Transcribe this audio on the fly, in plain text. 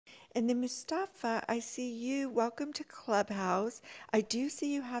And then Mustafa, I see you. Welcome to Clubhouse. I do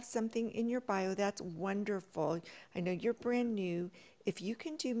see you have something in your bio. That's wonderful. I know you're brand new. If you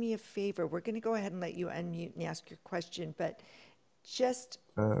can do me a favor, we're going to go ahead and let you unmute and ask your question, but just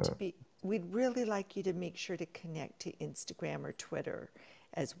Uh, to be, we'd really like you to make sure to connect to Instagram or Twitter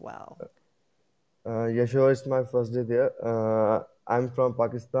as well. yeah, sure. It's my first day there. I'm from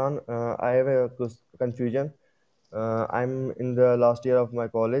Pakistan. I have a confusion. I'm in the last year of my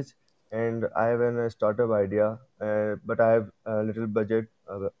college, and I have a startup idea. But I have a little budget,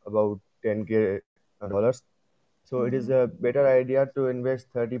 about 10K dollars. So it is Mm-hmm. a better idea to invest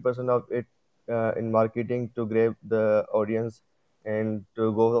 30% of it in marketing to grab the audience and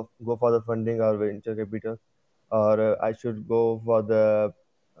to go for the funding or venture capital, or I should go for the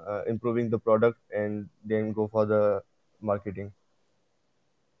improving the product and then go for the marketing.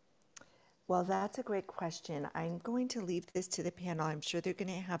 Well, that's a great question. I'm going to leave this to the panel. I'm sure they're going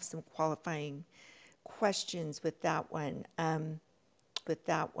to have some qualifying questions with that one. With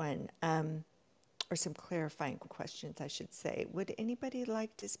that one, or some clarifying questions, I should say. Would anybody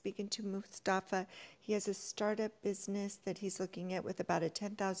like to speak into Mustafa? He has a startup business that he's looking at with about a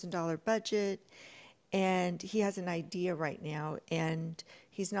 $10,000 budget, and he has an idea right now, and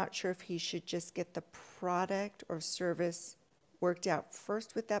he's not sure if he should just get the product or service worked out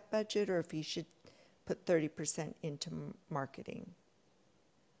first with that budget, or if he should put 30% into marketing.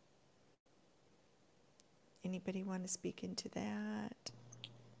 Anybody want to speak into that?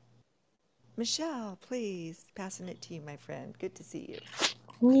 Michelle, please, passing it to you, my friend. Good to see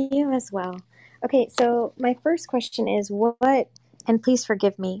you. You as well. Okay, so my first question is and please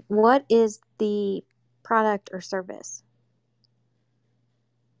forgive me, what is the product or service?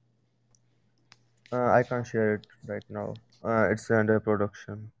 I can't share it right now. It's under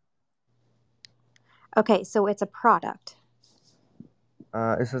production. Okay, so it's a product.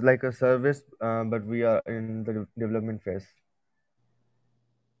 It's just like a service, but we are in the development phase.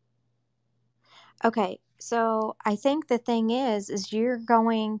 Okay, so I think the thing is you're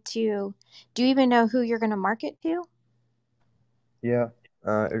going to, do you even know who you're going to market to? Yeah,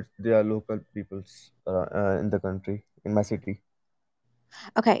 they are local peoples in the country, in my city.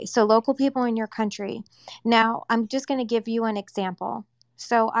 Okay, so local people in your country. Now, I'm just going to give you an example.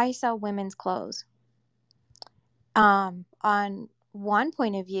 So I sell women's clothes. On one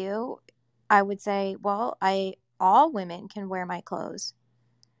point of view, I would say, well, all women can wear my clothes.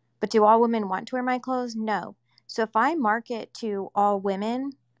 But do all women want to wear my clothes? No. So if I market to all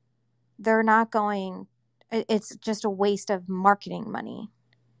women, they're not going, it's just a waste of marketing money.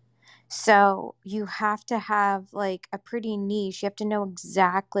 So you have to have like a pretty niche. You have to know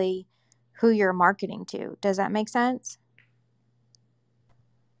exactly who you're marketing to. Does that make sense?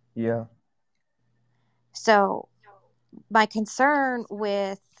 Yeah. So my concern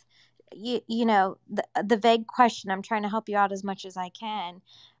with the vague question, I'm trying to help you out as much as I can,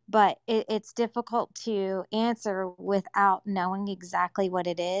 but it's difficult to answer without knowing exactly what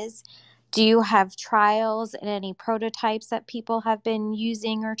it is. Do you have trials and any prototypes that people have been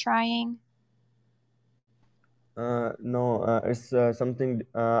using or trying? No, it's something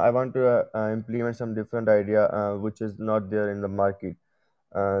I want to implement some different idea which is not there in the market.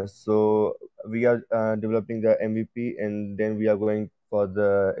 So we are developing the MVP, and then we are going for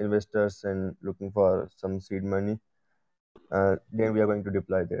the investors and looking for some seed money. Then we are going to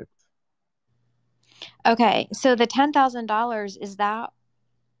deploy that. Okay, so the $10,000, is that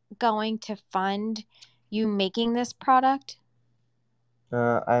going to fund you making this product?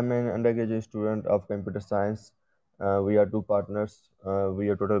 I'm an undergraduate student of computer science. We are two partners. We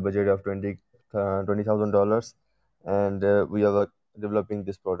have total budget of $20,000, and we are developing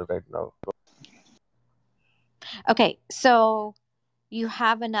this product right now. Okay, so you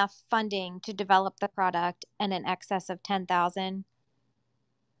have enough funding to develop the product and in excess of 10,000.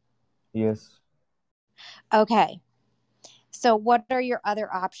 Yes. Okay. So what are your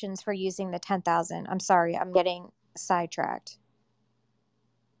other options for using the 10,000? I'm sorry, I'm getting sidetracked.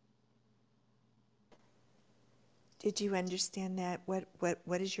 Did you understand that?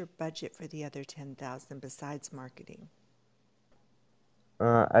 What is your budget for the other 10,000 besides marketing?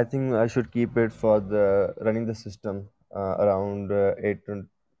 I think I should keep it for the running the system around 8 to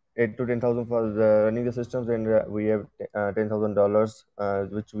 10,000 for the running the systems, and we have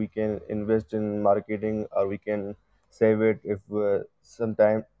 $10,000 which we can invest in marketing, or we can save it if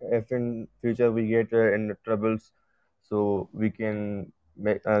sometime if in future we get in troubles, so we can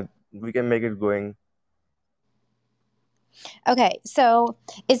make it going. Okay, so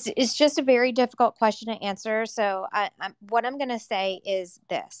it's just a very difficult question to answer. So what I'm going to say is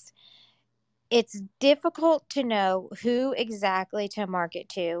this. it's difficult to know who exactly to market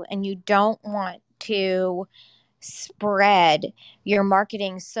to, and you don't want to spread your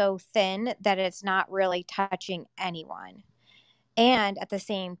marketing so thin that it's not really touching anyone. And at the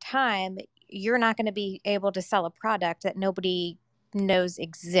same time, you're not going to be able to sell a product that nobody knows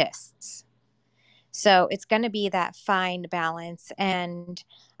exists. So it's going to be that fine balance. And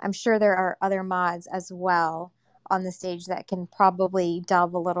I'm sure there are other mods as well on the stage that can probably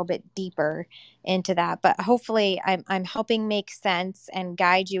delve a little bit deeper into that. But hopefully I'm helping make sense and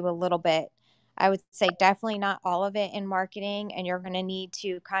guide you a little bit. I would say definitely not all of it in marketing, and you're going to need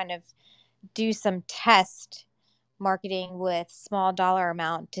to kind of do some test marketing with small dollar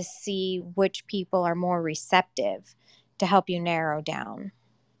amount to see which people are more receptive to help you narrow down.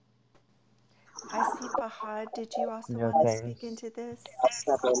 I see Fahad. Did you also Yeah, want to speak thanks. into this?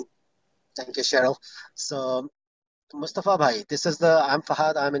 Thank you, Cheryl. So, Mustafa Bhai, I'm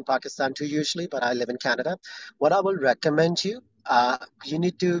Fahad. I'm in Pakistan too usually, but I live in Canada. What I will recommend you,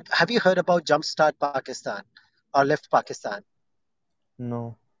 have you heard about Jumpstart Pakistan or Lift Pakistan?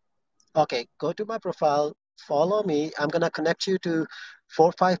 No. Okay, go to my profile, follow me. I'm gonna connect you to 4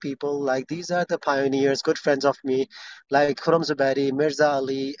 or 5 people. Like these are the pioneers, good friends of me, like Khurram Zubairi, Mirza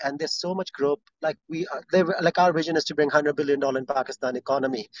Ali, and there's so much group. Like like our vision is to bring $100 billion in Pakistan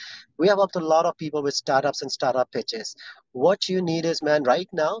economy. We have helped a lot of people with startups and startup pitches. What you need is, man, right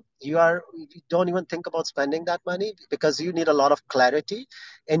now you don't even think about spending that money because you need a lot of clarity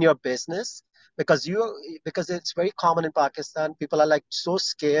in your business because it's very common in Pakistan. People are like so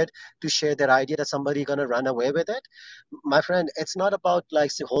scared to share their idea that somebody gonna run away with it. My friend, it's not about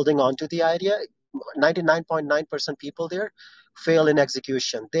like holding on to the idea. 99.9% people there fail in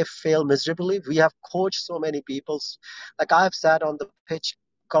execution. They fail miserably. We have coached so many people. Like I've sat on the pitch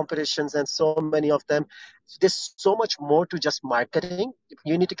competitions and so many of them. There's so much more to just marketing.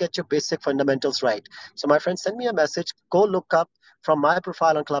 You need to get your basic fundamentals right. So my friend, send me a message. Go look up from my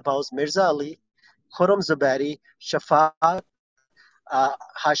profile on Clubhouse, Mirza Ali, Khurram Zubairi, Shafaq,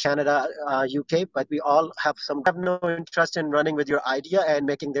 Harsh Canada, UK, but we all have no interest in running with your idea and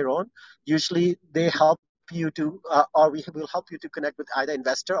making their own. Usually they help you to, or we will help you to connect with either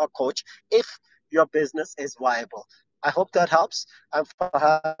investor or coach if your business is viable. I hope that helps. I'm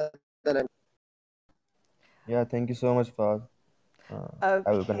Fahad. Yeah, thank you so much, Fahad.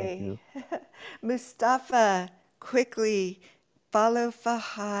 I will connect Okay. you. Mustafa, quickly follow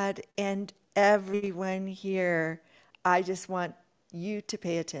Fahad and everyone here. I just want you to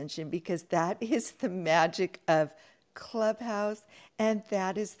pay attention because that is the magic of Clubhouse and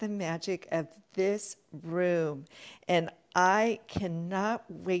that is the magic of this room. And I cannot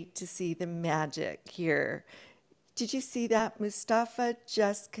wait to see the magic here. Did you see that? Mustafa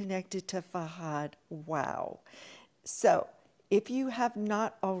just connected to Fahad. Wow. So, if you have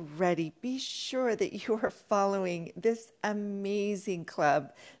not already, be sure that you are following this amazing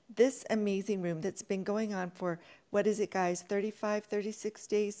club, this amazing room that's been going on for, what is it, guys, 35, 36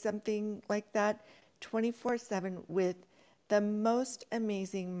 days, something like that, 24/7 with the most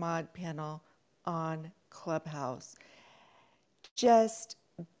amazing mod panel on Clubhouse. Just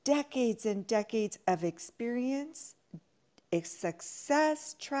decades and decades of experience,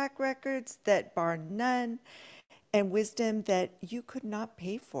 success track records that bar none, and wisdom that you could not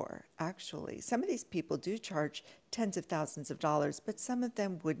pay for, actually. Some of these people do charge tens of thousands of dollars, but some of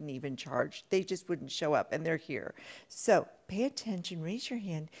them wouldn't even charge. They just wouldn't show up, and they're here. So pay attention, raise your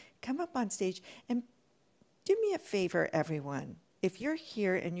hand, come up on stage, and do me a favor, everyone. If you're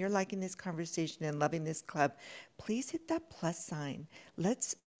here and you're liking this conversation and loving this club, please hit that plus sign.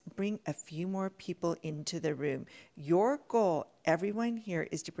 Let's bring a few more people into the room. Your goal, everyone here,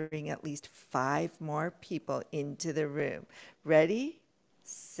 is to bring at least 5 more people into the room. Ready,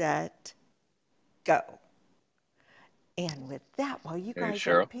 set, go. And with that, while you Hey, guys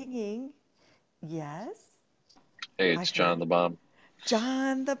are Cheryl. pinging, yes, Hey, I it's John heard the Bomb.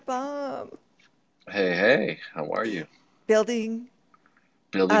 John the Bomb Hey, how are you? building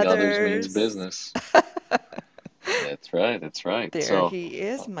Building others means others. business. That's right. There So, he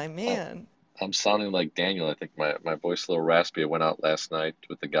is, uh, my I- man. I'm sounding like Daniel. I think my voice a little raspy. I went out last night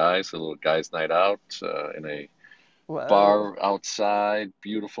with the guys, a little guys' night out in a Whoa. bar outside.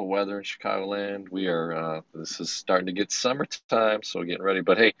 Beautiful weather in Chicagoland. This is starting to get summertime, so getting ready.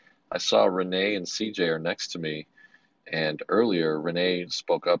 But hey, I saw Renee and CJ are next to me, and earlier Renee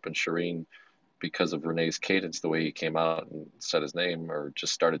spoke up and Shireen because of Renee's cadence, the way he came out and said his name or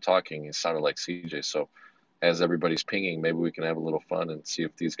just started talking, it sounded like CJ. So as everybody's pinging, maybe we can have a little fun and see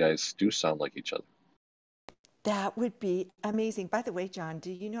if these guys do sound like each other. That would be amazing. By the way, John,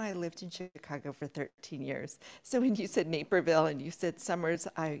 do you know I lived in Chicago for 13 years? So when you said Naperville and you said Summers,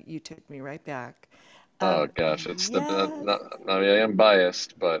 you took me right back. Oh gosh, it's the Yes, not, I mean, I am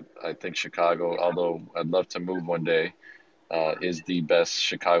biased, but I think Chicago, although I'd love to move one day, is the best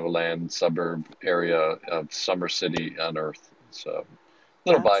Chicagoland suburb area of summer city on earth. So, a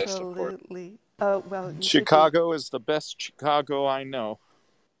little biased, of course. absolutely. Oh, well, you should be. Chicago is the best Chicago I know.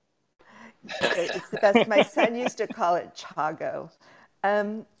 It's the best. My son used to call it Chago.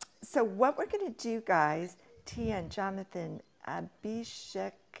 So what we're going to do, guys, Tian, Jonathan,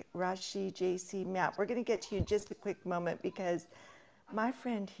 Abhishek, Rashi, JC, Matt, we're going to get to you in just a quick moment because my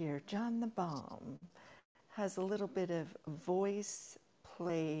friend here, John the Bomb, has a little bit of voice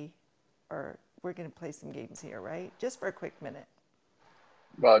play, or we're going to play some games here, right? Just for a quick minute.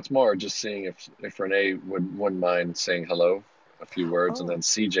 Well, it's more just seeing if Renee wouldn't mind saying hello, a few words, and Oh, then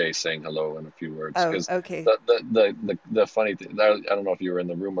CJ saying hello in a few words. oh, Because okay. the funny thing, I don't know if you were in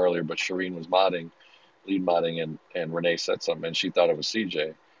the room earlier, but Shireen was lead modding, and Renee said something, and she thought it was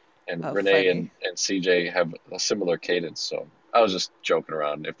CJ. And Oh, Renee funny. and CJ have a similar cadence, so I was just joking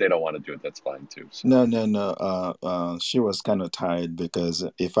around. If they don't want to do it, that's fine too. So No. She was kind of tired because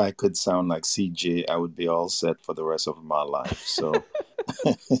if I could sound like CJ, I would be all set for the rest of my life. So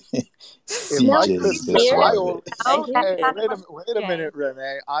If I CJ could, is just I right. always, No, that's hey, not wait about a Jay. minute,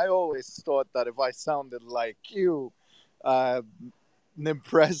 Renee. I always thought that if I sounded like you, an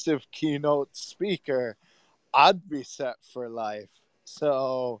impressive keynote speaker, I'd be set for life.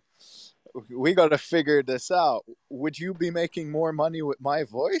 So we got to figure this out. Would you be making more money with my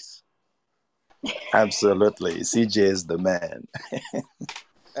voice? Absolutely. CJ is the man.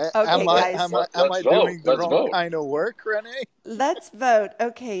 Okay, guys, Am let's I vote. doing the Let's wrong vote. kind of work, Renee? let's vote.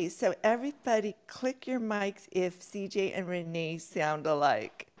 Okay, so everybody click your mics if CJ and Renee sound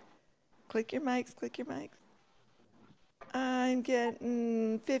alike. Click your mics, click your mics. I'm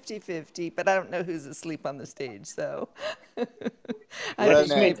getting 50-50, but I don't know who's asleep on the stage, so I That think just means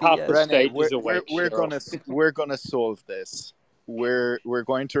Renee, maybe half the yes. Renee, stage is awake, Cheryl. we're gonna solve this. We're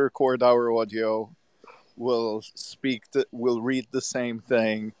going to record our audio. We'll we'll read the same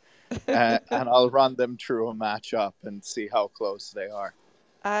thing, and I'll run them through a matchup and see how close they are.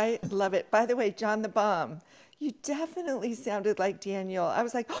 I love it. By the way, John the Bomb, you definitely sounded like Daniel. I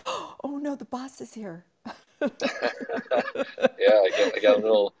was like, oh no, the boss is here. Yeah, I got a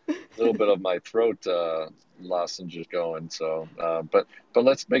little bit of my throat lozenge going. So, but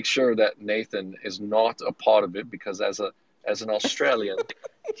let's make sure that Nathan is not a part of it because as an Australian,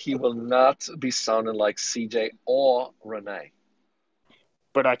 he will not be sounding like CJ or Renee.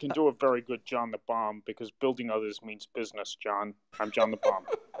 But I can do a very good John the Bomb because building others means business, John. I'm John the Bomb.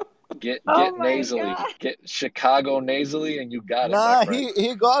 Get Oh my nasally, God. get Chicago nasally, and you got it, my Nah, friend.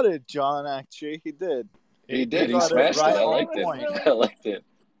 he got it, John. Actually, he did. He He did. He got it smashed it. right I on That liked was it. point. really I liked it.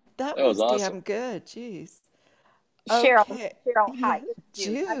 That That was was awesome. damn good. Jeez. Cheryl, Okay. hi, Yeah. it's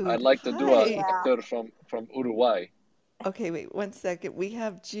Jude. I'd Jude, like to do a hi. Yeah, actor from Uruguay. Okay, wait 1 second. We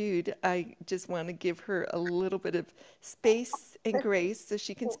have Jude. I just want to give her a little bit of space and grace so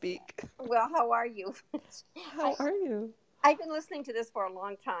she can speak. well, how are you? How are you? I've been listening to this for a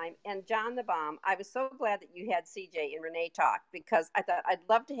long time. And John the Bomb, I was so glad that you had CJ and Renee talk because I thought I'd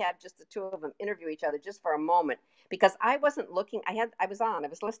love to have just the two of them interview each other just for a moment because I wasn't looking. I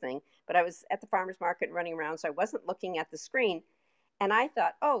was listening, but I was at the farmer's market running around, so I wasn't looking at the screen. And I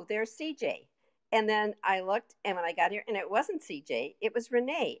thought, oh, there's CJ. And then I looked, and when I got here, and it wasn't CJ, it was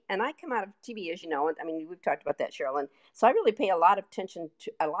Renee. And I come out of TV, as you know. I mean, we've talked about that, Sherilyn. So I really pay a lot of attention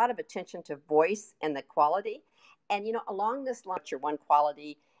to voice and the quality. And along this line, your one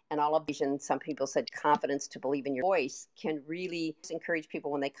quality and all of vision. Some people said confidence to believe in your voice can really encourage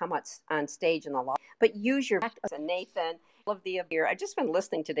people when they come out on stage in the law. But use your and Nathan. All of the here. I've just been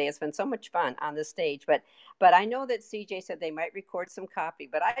listening today. It's been so much fun on the stage. But I know that CJ said they might record some copy.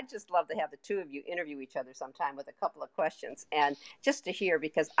 But I'd just love to have the two of you interview each other sometime with a couple of questions and just to hear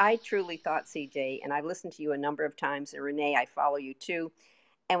because I truly thought CJ and I've listened to you a number of times. And Renee, I follow you too.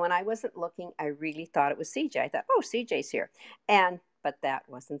 And when I wasn't looking, I really thought it was CJ. I thought, oh, CJ's here. But that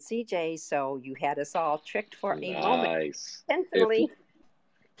wasn't CJ. So you had us all tricked for a moment. Nice. Intentionally.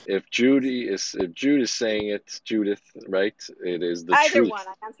 If Jude is saying it, Judith, right? It is the Either one.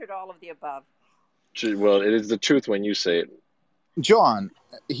 truth. I answered all of the above. Well, it is the truth when you say it. John,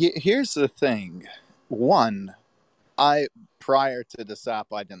 here's the thing. One, prior to this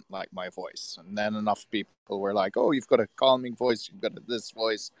app, I didn't like my voice. And then enough people were like, oh, you've got a calming voice, you've got this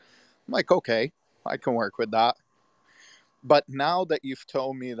voice. I'm like, okay, I can work with that. But now that you've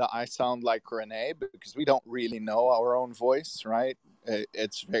told me that I sound like Renee, because we don't really know our own voice, right?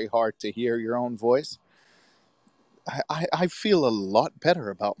 It's very hard to hear your own voice. I feel a lot better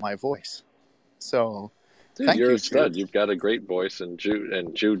about my voice. So Dude, thank you're you, a stud. Jude. You've got a great voice, and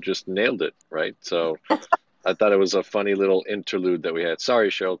Jude just nailed it, right? So I thought it was a funny little interlude that we had. Sorry,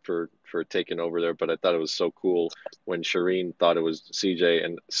 Cheryl, for taking over there, but I thought it was so cool when Shireen thought it was CJ,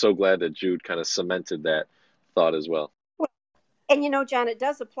 and so glad that Jude kind of cemented that thought as well. And you know, John, it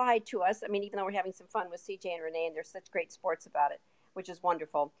does apply to us. I mean, even though we're having some fun with CJ and Renee, and they're such great sports about it, which is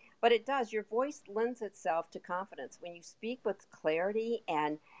wonderful. But it does. Your voice lends itself to confidence when you speak with clarity,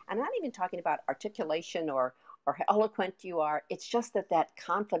 and I'm not even talking about articulation or how eloquent you are. It's just that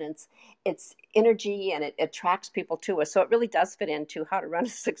confidence, it's energy, and it attracts people to us. So it really does fit into how to run a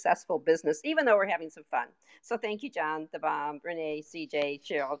successful business, even though we're having some fun. So thank you, John, the bomb, Renee, CJ,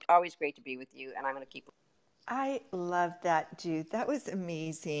 Cheryl. Always great to be with you, and I'm going to keep. I love that, Jude. That was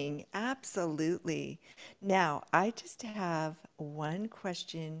amazing. Absolutely. Now, I just have one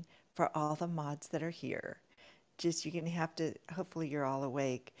question for all the mods that are here. Just you're going to have to, hopefully, you're all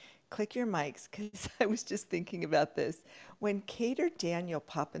awake. Click your mics because I was just thinking about this. When Kate or Daniel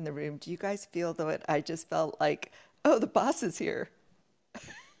pop in the room, do you guys feel though I just felt like, oh, the boss is here?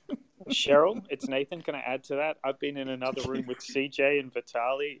 Cheryl, it's Nathan. Can I add to that? I've been in another room with CJ and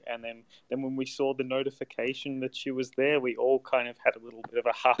Vitali, and then when we saw the notification that she was there, we all kind of had a little bit of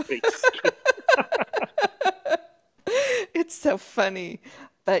a heartbeat skip. It's so funny.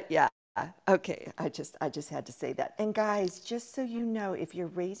 But yeah, okay, I just had to say that. And guys, just so you know, if you're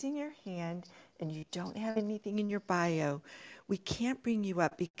raising your hand and you don't have anything in your bio, we can't bring you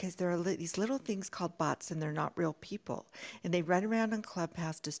up because there are these little things called bots and they're not real people. And they run around on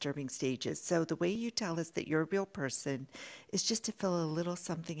Clubhouse disturbing stages. So the way you tell us that you're a real person is just to fill a little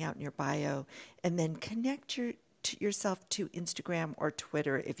something out in your bio and then connect yourself to Instagram or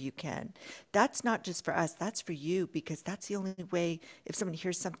Twitter if you can. That's not just for us, that's for you because that's the only way if someone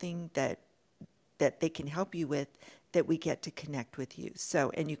hears something that they can help you with that we get to connect with you.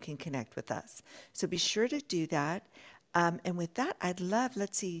 So, and you can connect with us. So be sure to do that. And with that,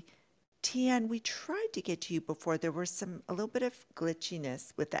 let's see, Tian, we tried to get to you before. There was a little bit of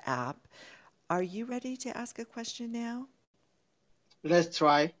glitchiness with the app. Are you ready to ask a question now? Let's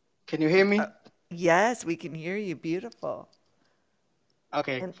try. Can you hear me? Yes, we can hear you. Beautiful.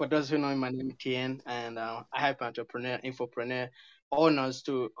 Okay, for those who know me, my name is Tien, and I help entrepreneur, infopreneur, owners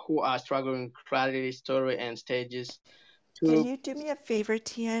who are struggling with clarity, story, and stages. Can you do me a favor,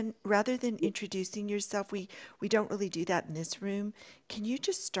 Tien? Rather than introducing yourself, we don't really do that in this room. Can you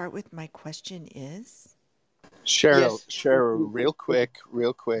just start with my question is? Cheryl, Yes. real quick,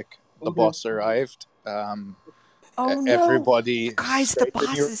 the boss arrived. Oh no, Everybody, guys, the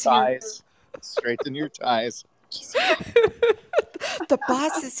boss is here. Straighten your ties. The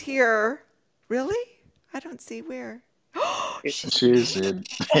boss is here. Really? I don't see where. She's in.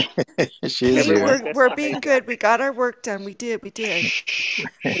 She's Kate, here. we're being good. We got our work done. We did. Shh.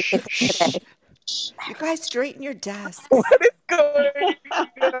 You guys straighten your desks. What is going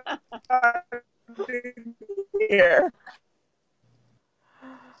on here?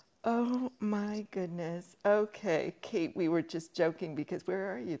 Oh my goodness. Okay, Kate, we were just joking because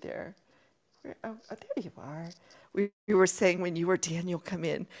where are you there? Oh, there you are. We were saying when you or Daniel come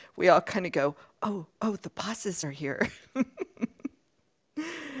in, we all kind of go, oh, the bosses are here.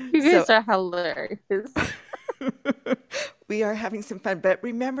 You guys are hilarious. We are having some fun. But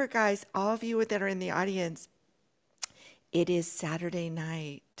remember, guys, all of you that are in the audience, it is Saturday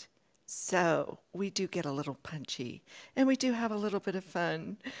night. So we do get a little punchy and we do have a little bit of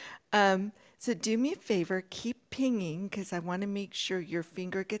fun. So do me a favor, keep pinging because I want to make sure your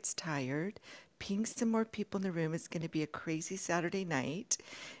finger gets tired. Ping some more people in the room. It's going to be a crazy Saturday night.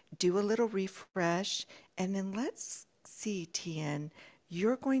 Do a little refresh and then let's see, Tien.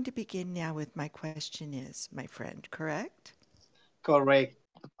 You're going to begin now with my question is, my friend, correct? Correct.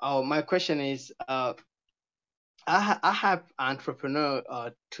 My question is, I have entrepreneur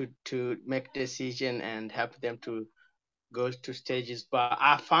to make decision and help them to go to stages, but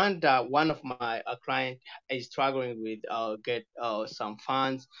I found that one of my client is struggling with get some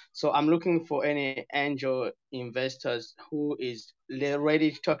funds. So I'm looking for any angel investors who is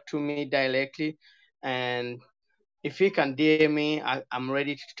ready to talk to me directly, and if you can DM me, I'm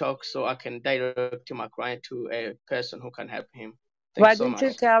ready to talk so I can direct my client to a person who can help him. Why Thanks so don't much.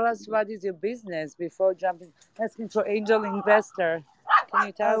 you tell us what is your business before asking for angel investor? Can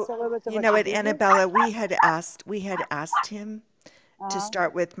you tell us a little bit about you know what, your business? Annabella, we had asked him to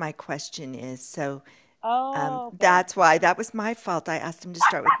start with my question is. So okay. that's why that was my fault. I asked him to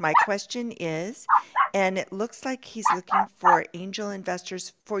start with my question is, and it looks like he's looking for angel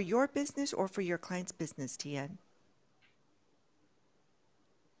investors for your business or for your client's business, Tien.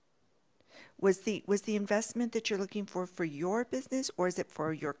 Was the investment that you're looking for your business, or is it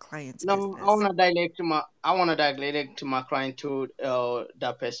for your client's No, business? I wanna direct to my client to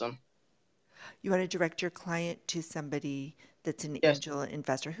that person. You want to direct your client to somebody that's an Yes. angel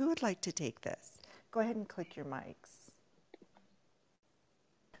investor. Who would like to take this? Go ahead and click your mics.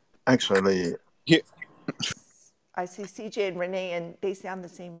 Actually, Yeah, I see CJ and Renee, and they sound the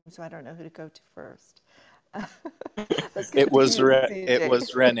same, so I don't know who to go to first. Let's go to you, it CJ.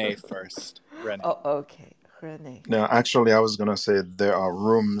 was Renee first. Renee. Oh, okay, Renee. no, actually, I was gonna say there are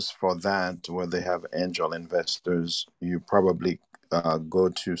rooms for that where they have angel investors. You probably go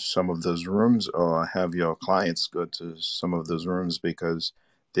to some of those rooms or have your clients go to some of those rooms because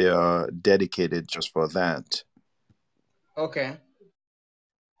they are dedicated just for that. Okay.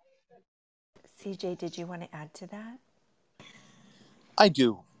 CJ, did you want to add to that? I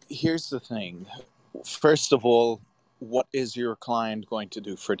do. Here's the thing. First of all, what is your client going to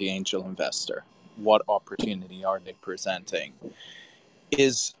do for the angel investor? What opportunity are they presenting?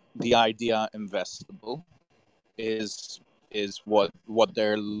 Is the idea investable? Is what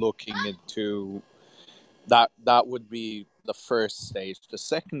they're looking into? That would be the first stage. The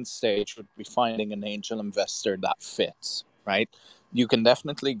second stage would be finding an angel investor that fits, right? You can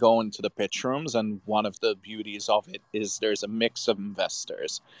definitely go into the pitch rooms, and one of the beauties of it is there's a mix of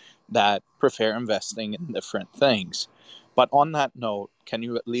investors that prefer investing in different things. But on that note, can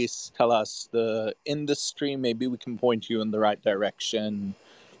you at least tell us the industry? Maybe we can point you in the right direction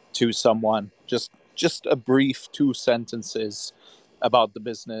to someone. Just a brief 2 sentences about the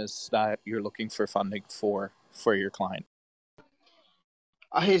business that you're looking for funding for your client.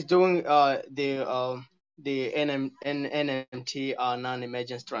 He's doing the NMT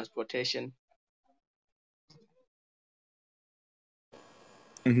non-emergency transportation.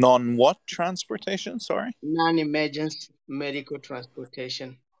 Non what transportation? Sorry. Non-emergency medical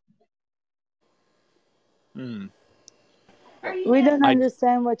transportation. Hmm. We don't I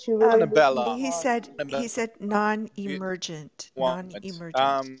understand what you're really looking Annabella. He for. said Annabella, non-emergent, one moment.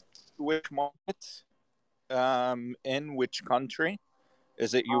 non-emergent. Which market? In which country?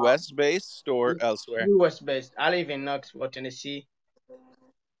 Is it Uh, U.S. based or it's elsewhere? U.S. based. I live in Knoxville, Tennessee,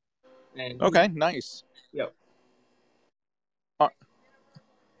 and Okay, nice. yep. Uh,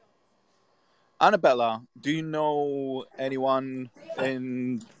 Annabella, do you know anyone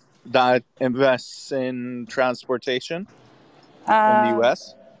in that invests in transportation in the Um,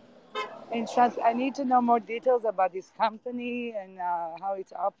 U.S.? I need to know more details about this company and how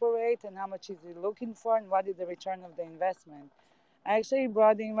it operates and how much is it looking for and what is the return of the investment. I actually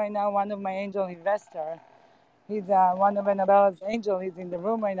brought in right now one of my angel investor. He's one of Annabella's angel. He's in the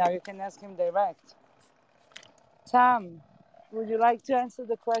room right now. You can ask him direct. Tom, would you like to answer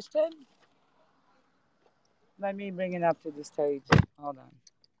the question? Let me bring it up to the stage. Hold on.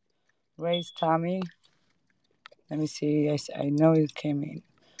 Where's Tommy? Let me see. I know you came in.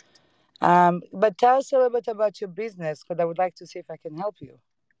 But tell us a little bit about your business because I would like to see if I can help you.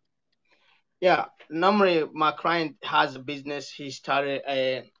 Yeah. Normally, my client has a business. He started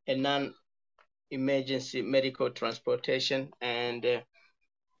a non-emergency medical transportation, and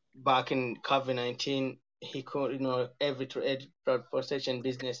back in COVID-19, he could, every transportation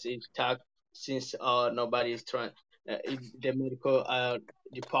business is tagged since nobody is trying. The medical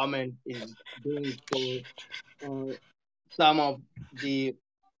department is doing for some of the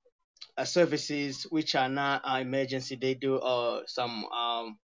services which are not emergency. They do some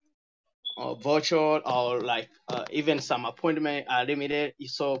virtual or like even some appointment are limited.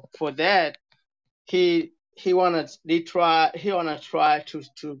 So for that, he wanna try to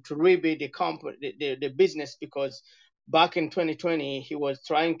rebuild the company the business because back in 2020 he was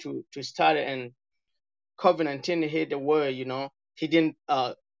trying to start it and COVID-19 hit the world. He didn't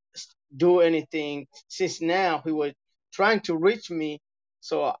do anything since now. He was trying to reach me,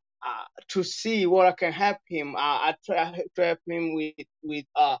 so to see what I can help him. I try to help him with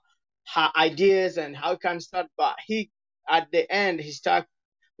ideas and how he can start. But he at the end he start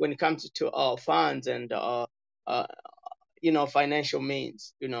when it comes to funds and uh, financial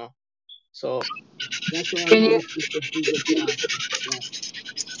means. So that's why I'm Can you asking for his advice.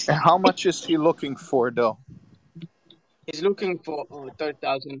 Yeah. And how much is he looking for, though? He's looking for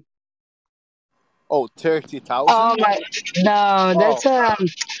 30,000. Oh, Oh 30,000. my, no, Wow.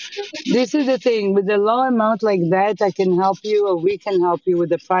 this is the thing. With a low amount like that, I can help you, or we can help you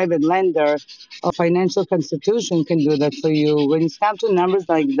with a private lender or financial constitution can do that for you. When it comes to numbers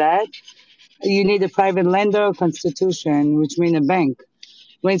like that, you need a private lender or constitution, which means a bank.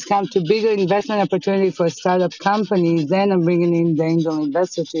 When it comes to bigger investment opportunity for startup companies, then I'm bringing in the angel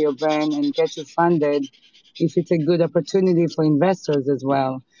investor to your brand and get you funded if it's a good opportunity for investors as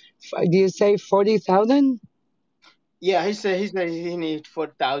well. Do you say 40,000? Yeah, he said he need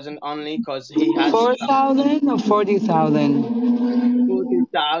 4,000 only because he has some 4,000 or 40,000?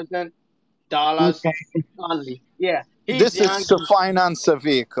 $40,000 Okay. only. Yeah, he's This is young. to finance a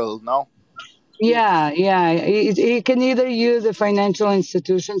vehicle, no? Yeah, Yeah, yeah. You can either use a financial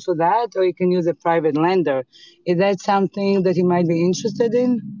institution for that, or you can use a private lender. Is that something that you might be interested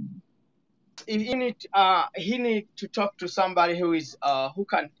in? he need to talk to somebody who is who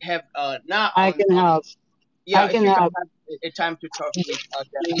can have not I on can help. I yeah, if can you can help. have a time to talk with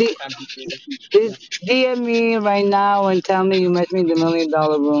them, D- can be good. Yeah, DM me right now and tell me you met me in the $1 million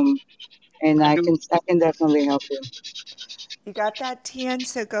room, and I I do. can definitely help you. You got that, Tian?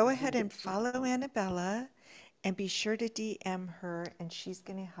 So go ahead and follow Annabella and be sure to DM her, and she's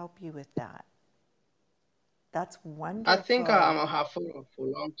going to help you with that. That's I think I'm wonderful. gonna have for a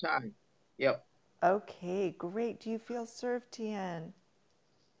long time. Yep, Okay, great. Do you feel served, Tian?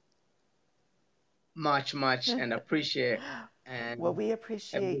 much, and appreciate Well, and we have a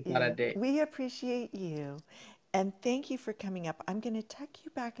appreciate better you. day. We appreciate you. And thank you for coming up. I'm going to tuck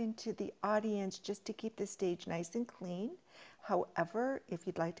you back into the audience just to keep the stage nice and clean. However, if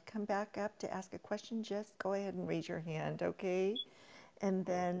you'd like to come back up to ask a question, just go ahead and raise your hand, okay? And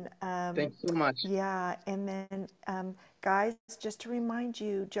then, Thanks so much. yeah, and then, guys, just to remind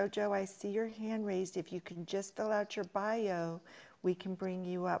you, Jojo, I see your hand raised. If you can just fill out your bio, we can bring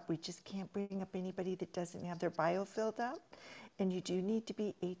you up. We just can't bring up anybody that doesn't have their bio filled up. And you do need to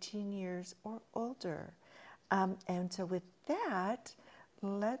be 18 years or older. And so with that,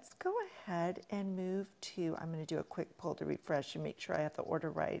 let's go ahead and move to, I'm going to do a quick pull to refresh and make sure I have the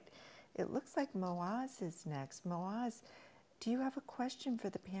order right. It looks like Moaz is next. Moaz, do you have a question for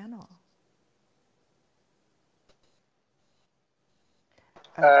the panel?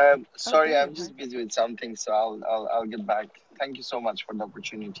 Okay. Oh, Sorry, there you I'm are. just busy with something, so I'll get back. Thank you so much for the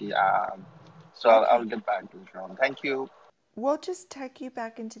opportunity. So I'll Okay. get back later on. Thank you. We'll just tuck you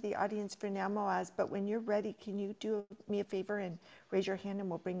back into the audience for now, Moaz, but when you're ready, can you do me a favor and raise your hand and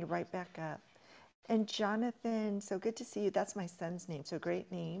we'll bring you right back up? And Jonathan, so good to see you. That's my son's name, so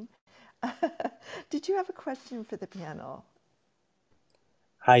great name. Did you have a question for the panel?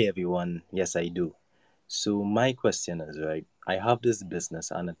 Hi everyone. Yes, I do. So my question is, right, I have this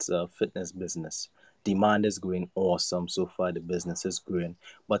business and it's a fitness business. Demand is going awesome so far. The business is growing,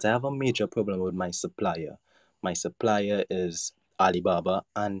 but I have a major problem with my supplier. My supplier is Alibaba,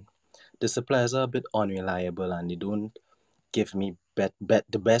 and the suppliers are a bit unreliable and they don't give me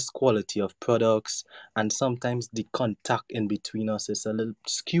the best quality of products, and sometimes the contact in between us is a little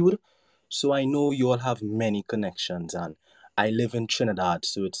skewed. So I know you all have many connections, and I live in Trinidad,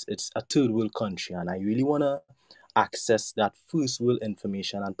 so it's a third world country, and I really wanna access that first world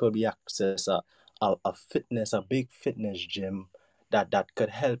information and probably access a fitness, a big fitness gym that could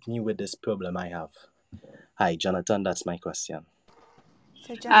help me with this problem I have. Hi, Jonathan, that's my question.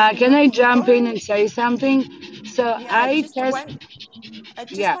 So Jonathan, Can I go jump in ahead. and say something? So Yeah, I just test, one. I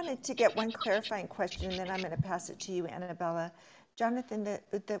just yeah, wanted to get one clarifying question, and then I'm going to pass it to you, Annabella. Jonathan,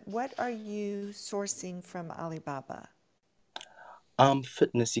 what are you sourcing from Alibaba?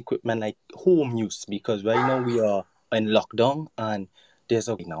 Fitness equipment like home use, because right now we are in lockdown and there's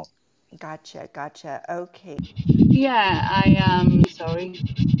a now. Gotcha, gotcha. Okay. yeah, I am sorry.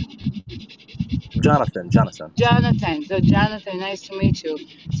 Jonathan. Jonathan. So Jonathan, nice to meet you.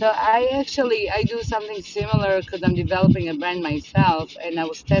 So I do something similar because I'm developing a brand myself, and I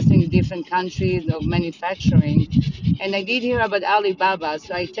was testing different countries of manufacturing, and I did hear about Alibaba.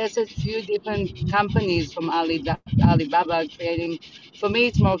 So I tested a few different companies from Alibaba creating. For me,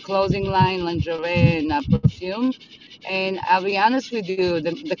 it's more clothing line, lingerie, and perfume. And I'll be honest with you,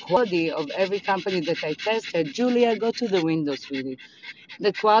 the quality of every company that I tested. Julia, go to the window, sweetie.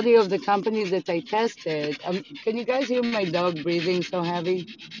 The quality of the companies that I tested. Can you guys hear my dog breathing so heavy?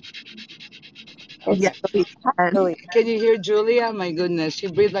 Yeah, Okay. we can. Can you hear Julia? My goodness, she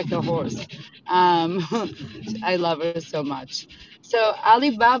breathed like a horse. Um, I love her so much. So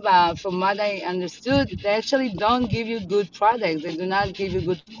Alibaba, from what I understood, they actually don't give you good products. They do not give you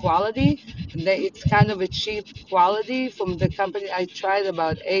good quality. It's kind of a cheap quality from the company. I tried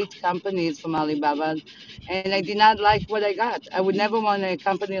about 8 companies from Alibaba, and I did not like what I got. I would never want a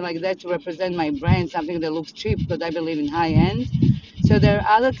company like that to represent my brand, something that looks cheap, because I believe in high end. So there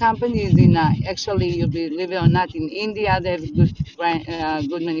are other companies in actually, you believe it or not, in India they have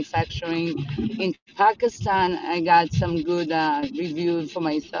good manufacturing. In Pakistan, I got some good reviews for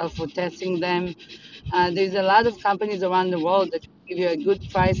myself for testing them. There's a lot of companies around the world that give you a good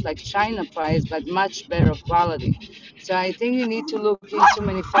price, like China price, but much better quality. So I think you need to look into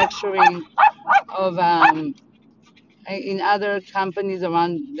manufacturing of in other companies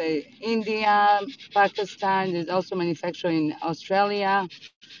around India, Pakistan. There's also manufacturing in Australia.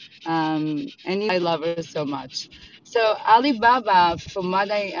 And I love her so much. So Alibaba, from what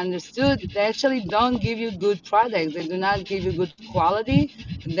I understood, they actually don't give you good products. They do not give you good quality.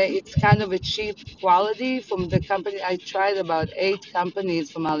 It's kind of a cheap quality from the company. I tried about 8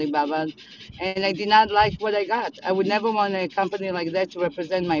 companies from Alibaba, and I did not like what I got. I would never want a company like that to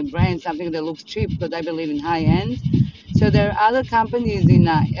represent my brand, something that looks cheap, because I believe in high end. So there are other companies in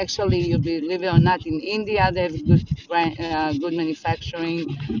actually, you believe it or not, in India they have good good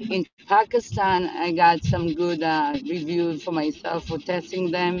manufacturing. In Pakistan, I got some good reviews for myself for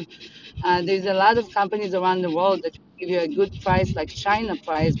testing them. There's a lot of companies around the world that give you a good price, like China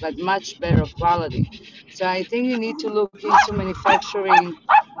price, but much better quality. So I think you need to look into manufacturing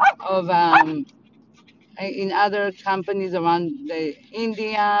of in other companies around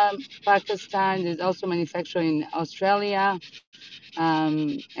India, Pakistan. There's also manufacturing in Australia.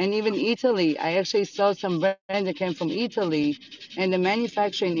 And even Italy. I actually saw some brand that came from Italy, and the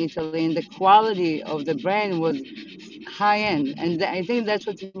manufacturing in Italy and the quality of the brand was high end. And I think that's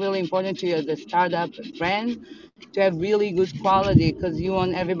what's really important to you as a startup brand, to have really good quality, because you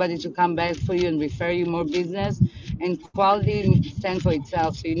want everybody to come back for you and refer you more business. And quality stands for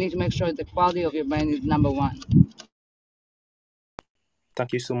itself. So you need to make sure the quality of your brand is number one.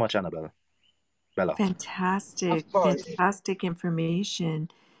 Thank you so much, Annabelle. Bella. Of Fantastic, course. fantastic information.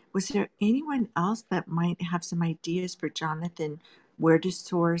 Was there anyone else that might have some ideas for Jonathan where to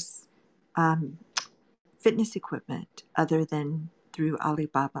source um, fitness equipment other than through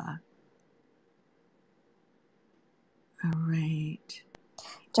Alibaba? All right.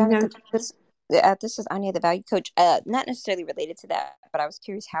 You know, Jonathan, this is Anya, the value coach. Not necessarily related to that, but I was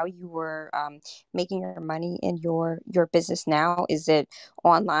curious how you were making your money in your business now. Is it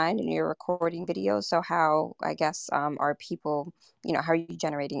online and you're recording videos? So how, I guess, are people, how are you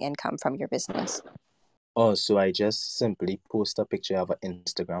generating income from your business? Oh, so I just simply post a picture of an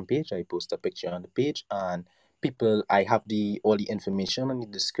Instagram page. I post a picture on the page, and people, I have all the information in the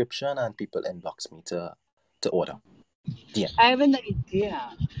description, and people inbox me to order. Yeah. I have an idea.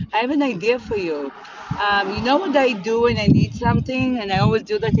 I have an idea for you. You know what I do when I need something, and I always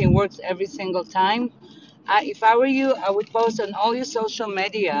do that. It works every single time. If I were you, I would post on all your social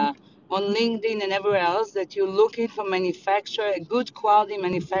media, on LinkedIn and everywhere else, that you're looking for manufacturer, a good quality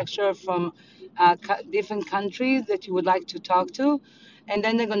manufacturer from different countries that you would like to talk to. And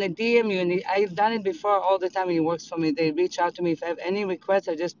then they're going to DM you. And I've done it before all the time, and it works for me. They reach out to me. If I have any requests,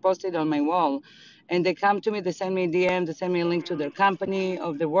 I just post it on my wall. And they come to me, they send me a DM, they send me a link to their company,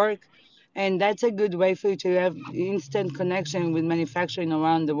 of the work. And that's a good way for you to have instant connection with manufacturing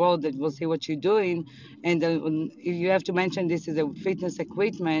around the world that will see what you're doing. And if you have to mention this is a fitness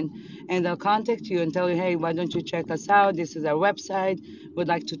equipment, and they'll contact you and tell you, hey, why don't you check us out? This is our website. We'd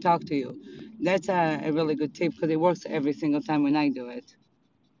like to talk to you. That's a really good tip, because it works every single time when I do it.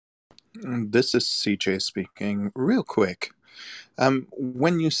 This is CJ speaking. Real quick,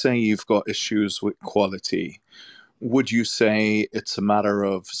 when you say you've got issues with quality, would you say it's a matter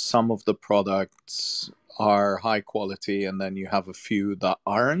of some of the products are high quality and then you have a few that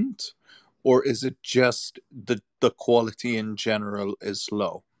aren't? Or is it just the quality in general is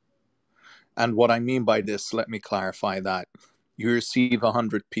low? And what I mean by this, let me clarify that. You receive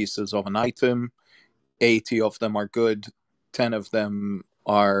 100 pieces of an item, 80 of them are good, 10 of them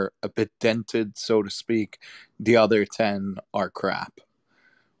are a bit dented, so to speak, the other 10 are crap.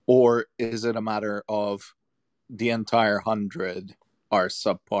 Or is it a matter of the entire 100 are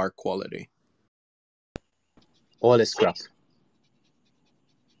subpar quality? All is crap.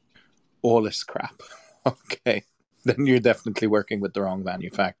 All is crap. Okay. Then you're definitely working with the wrong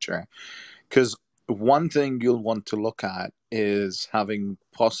manufacturer. Because one thing you'll want to look at is having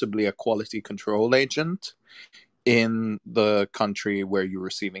possibly a quality control agent in the country where you're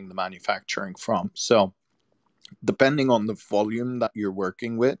receiving the manufacturing from. So, depending on the volume that you're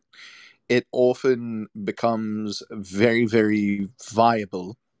working with, it often becomes very, very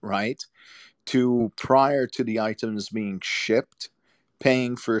viable, right? To prior to the items being shipped,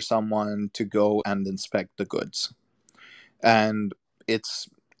 paying for someone to go and inspect the goods. And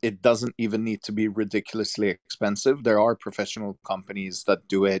it doesn't even need to be ridiculously expensive. There are professional companies that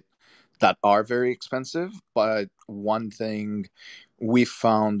do it that are very expensive, but one thing we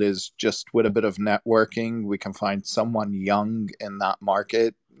found is just with a bit of networking, we can find someone young in that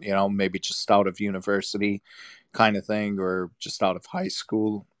market, maybe just out of university kind of thing, or just out of high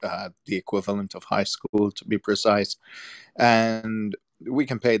school, the equivalent of high school to be precise. And we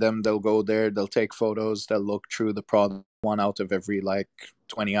can pay them, they'll go there, they'll take photos, they'll look through the product, 1 out of every like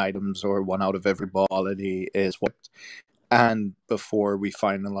 20 items or 1 out of every quality is wiped. And before we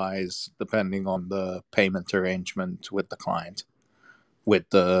finalize, depending on the payment arrangement with the client, with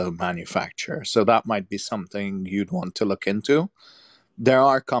the manufacturer. So that might be something you'd want to look into. There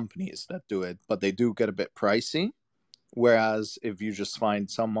are companies that do it, but they do get a bit pricey. Whereas if you just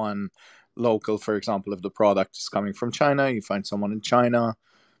find someone local, for example, if the product is coming from China, you find someone in China,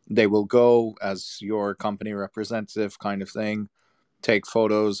 they will go as your company representative kind of thing, take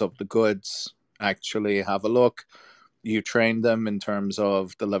photos of the goods, actually have a look. You train them in terms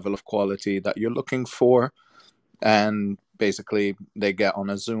of the level of quality that you're looking for, and basically they get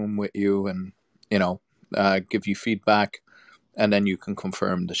on a Zoom with you and give you feedback, and then you can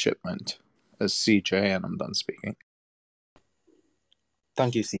confirm the shipment. As CJ, and I'm done speaking.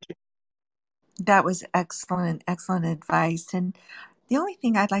 Thank you, CJ. That was excellent, excellent advice. And the only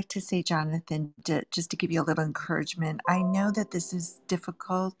thing I'd like to say, Jonathan, just to give you a little encouragement, I know that this is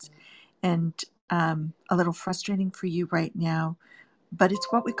difficult and a little frustrating for you right now, but it's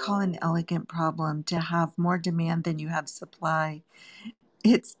what we call an elegant problem, to have more demand than you have supply.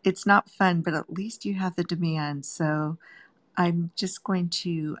 It's not fun, but at least you have the demand. So I'm just going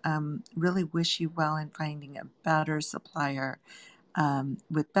to really wish you well in finding a better supplier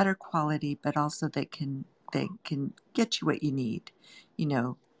with better quality, but also they can get you what you need. You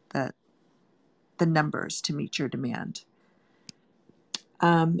know, the numbers to meet your demand.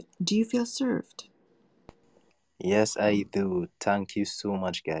 Do you feel served? Yes, I do. Thank you so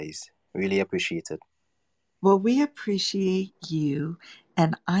much, guys. Really appreciate it. Well, we appreciate you,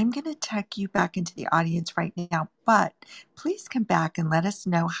 and I'm going to tuck you back into the audience right now, but please come back and let us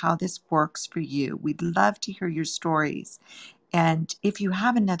know how this works for you. We'd love to hear your stories. And if you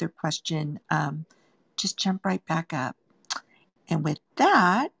have another question, just jump right back up. And with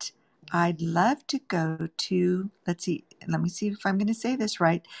that, I'd love to go to, let me see if I'm going to say this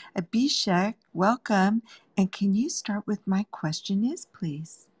right. Abhishek, welcome. And can you start with my question is,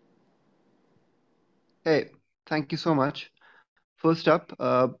 please? Hey, thank you so much. First up,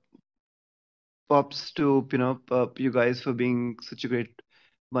 props to you guys for being such a great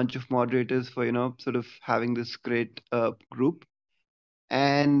bunch of moderators for sort of having this great group,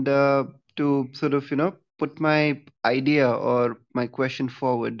 and to sort of put my idea or my question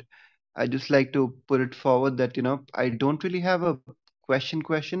forward. I just like to put it forward that I don't really have a question,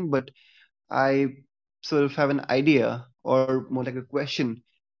 but I sort of have an idea, or more like a question,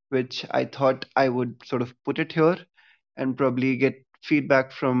 which I thought I would sort of put it here and probably get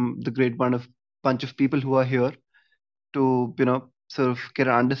feedback from the great bunch of people who are here to sort of get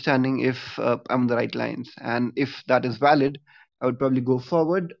an understanding if I'm on the right lines, and if that is valid, I would probably go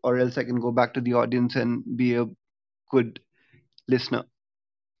forward, or else I can go back to the audience and be a good listener.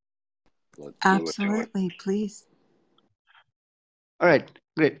 Let's do it. Absolutely, please. All right,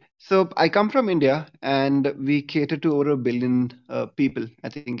 great. So I come from India, and we cater to over 1 billion people. I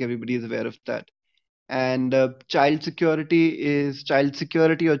think everybody is aware of that. And child security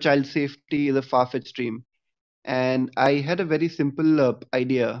or child safety is a far-fetched dream. And I had a very simple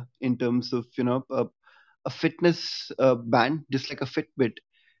idea in terms of a fitness band, just like a Fitbit,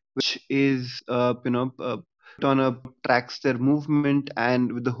 which is on a tracks their movement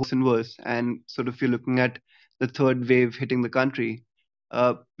and with the whole inverse. And sort of you're looking at the third wave hitting the country,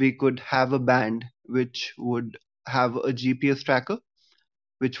 we could have a band which would have a GPS tracker,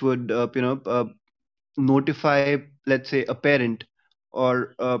 which would notify, let's say, a parent,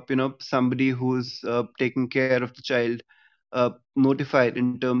 or somebody who's taking care of the child, notified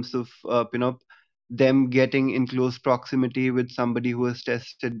in terms of them getting in close proximity with somebody who has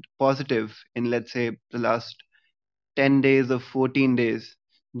tested positive in, let's say, the last 10 days or 14 days,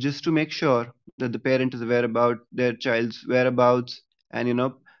 just to make sure that the parent is aware about their child's whereabouts, and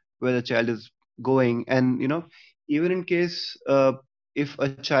where the child is going. And even in case if a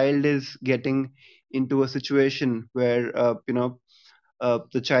child is getting into a situation where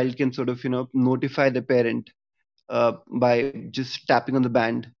the child can sort of notify the parent by just tapping on the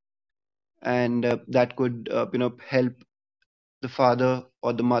band, and that could help the father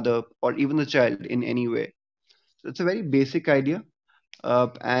or the mother or even the child in any way. So it's a very basic idea,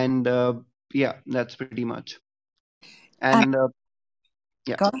 and yeah, that's pretty much. And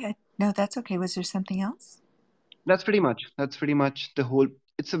yeah, Go ahead. No, that's okay. Was there something else? that's pretty much the whole.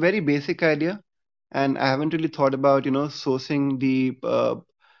 It's a very basic idea, and I haven't really thought about sourcing the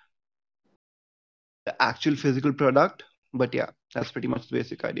actual physical product, but yeah, that's pretty much the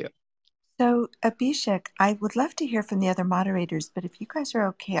basic idea. So, Abhishek, I would love to hear from the other moderators, but if you guys are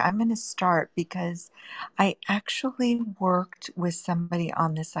okay, I'm going to start because I actually worked with somebody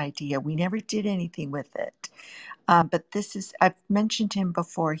on this idea. We never did anything with it. But I've mentioned him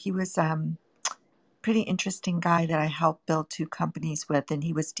before. He was pretty interesting guy that I helped build 2 companies with, and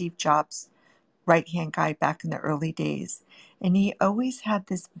he was Steve Jobs' right-hand guy back in the early days. And he always had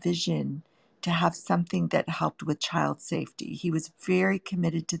this vision to have something that helped with child safety. He was very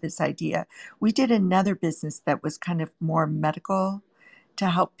committed to this idea. We did another business that was kind of more medical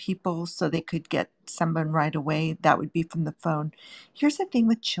to help people so they could get someone right away. That would be from the phone. Here's the thing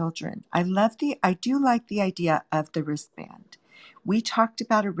with children. I do like the idea of the wristband. We talked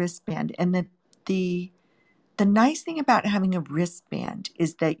about a wristband, and the the nice thing about having a wristband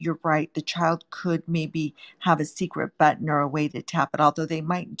is that you're right, the child could maybe have a secret button or a way to tap it, although they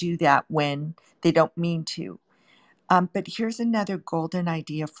might do that when they don't mean to. But here's another golden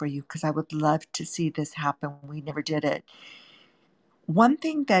idea for you because I would love to see this happen. We never did it. One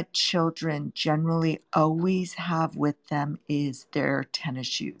thing that children generally always have with them is their tennis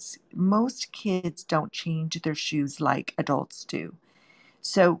shoes. Most kids don't change their shoes like adults do.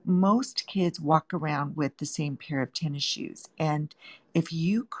 So most kids walk around with the same pair of tennis shoes. And if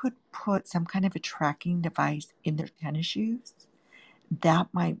you could put some kind of a tracking device in their tennis shoes, that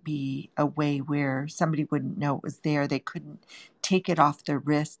might be a way where somebody wouldn't know it was there. They couldn't take it off their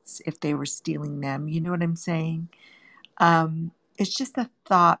wrists if they were stealing them. You know what I'm saying? It's just a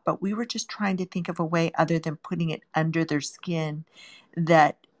thought, but we were just trying to think of a way other than putting it under their skin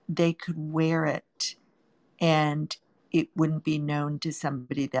that they could wear it and it wouldn't be known to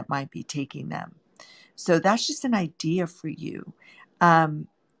somebody that might be taking them. So that's just an idea for you. Um,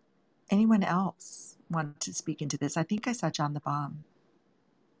 Anyone else want to speak into this? I think I saw John the Bomb.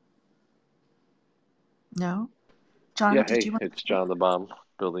 No? John, Yeah, did you hey, want to it's speak? John the Bomb.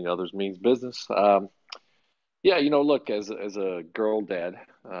 Building others means business. Yeah, look, as a girl dad,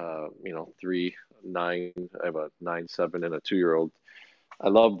 3, 9, I have a 9, 7, and a 2-year-old. I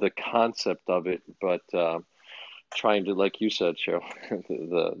love the concept of it, but trying to, like you said, Cheryl,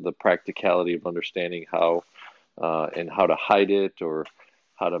 the practicality of understanding how and how to hide it or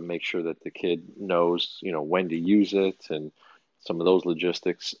how to make sure that the kid knows, when to use it and some of those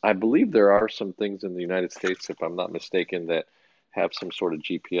logistics. I believe there are some things in the United States, if I'm not mistaken, that have some sort of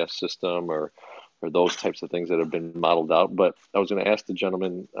GPS system or those types of things that have been modeled out. But I was going to ask the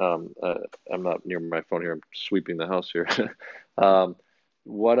gentleman, I'm not near my phone here, I'm sweeping the house here.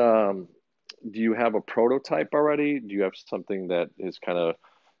 What do you have a prototype already? Do you have something that is kind of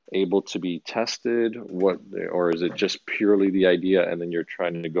able to be tested? Or is it just purely the idea and then you're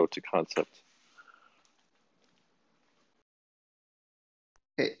trying to go to concept?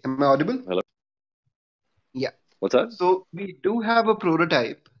 Hey, am I audible? Hello? Yeah. What's that? So we do have a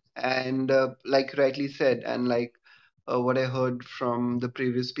prototype, and like rightly said, and like what I heard from the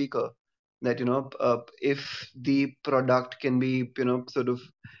previous speaker, that if the product can be sort of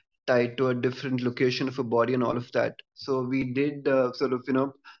tied to a different location of a body and all of that. So we did sort of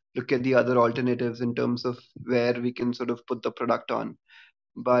look at the other alternatives in terms of where we can sort of put the product on.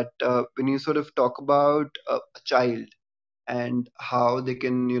 But when you sort of talk about a child and how they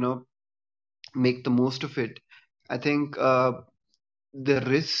can make the most of it, I think the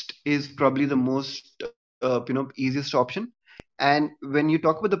wrist is probably the most easiest option. And when you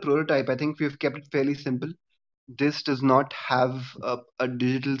talk about the prototype, I think we've kept it fairly simple. This does not have a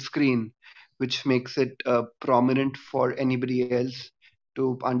digital screen, which makes it prominent for anybody else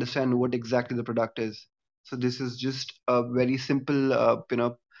to understand what exactly the product is. So this is just a very simple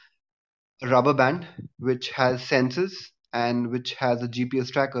rubber band which has sensors and which has a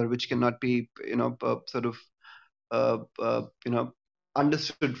GPS tracker which cannot be sort of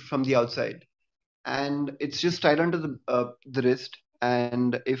understood from the outside, and it's just tied onto the wrist.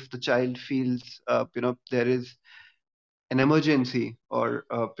 And if the child feels there is an emergency or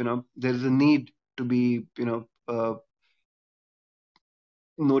there is a need to be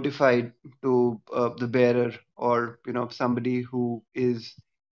notified to the bearer or somebody who is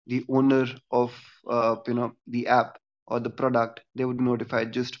the owner of the app or the product, they would be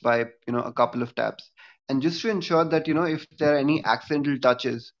notified just by a couple of taps. And just to ensure that if there are any accidental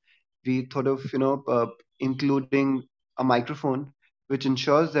touches, we thought of including a microphone which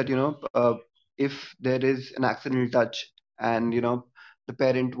ensures that if there is an accidental touch and the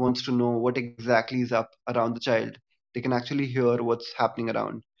parent wants to know what exactly is up around the child, they can actually hear what's happening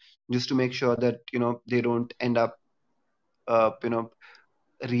around, just to make sure that they don't end up uh, you know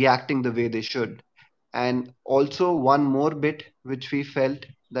reacting the way they should. And also one more bit which we felt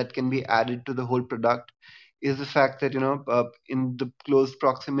that can be added to the whole product is the fact that in the close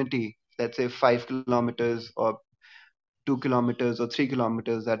proximity let's say 5 kilometers or 2 kilometers or 3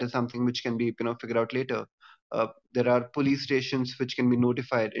 kilometers, that is something which can be figured out later. There are police stations which can be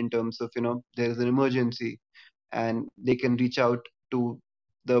notified in terms of there is an emergency, and they can reach out to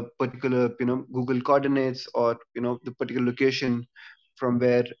the particular Google coordinates or the particular location from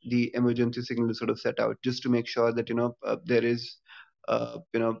where the emergency signal is sort of set out, just to make sure that there is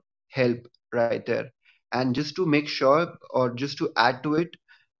help right there. And just to make sure, or just to add to it,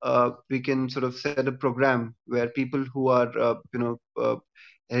 we can sort of set a program where people who are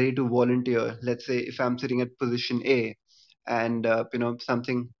ready to volunteer, let's say if I'm sitting at position A, and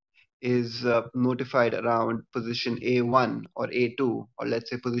something is notified around position A1 or A2, or let's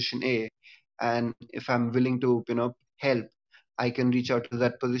say position A, and if I'm willing to help, I can reach out to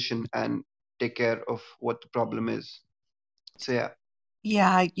that position and take care of what the problem is. So yeah.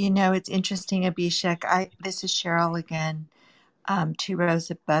 Yeah, it's interesting, Abhishek. This is Cheryl again, 2 rows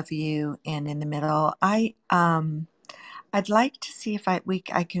above you and in the middle. I'd like to see if I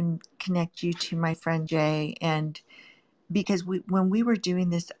can connect you to my friend Jay, and because when we were doing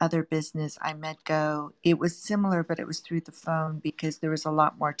this other business, I met Go. It was similar, but it was through the phone because there was a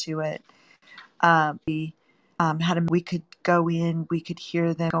lot more to it. We could go in, we could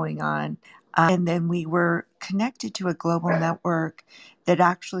hear them going on. And then we were connected to a global network that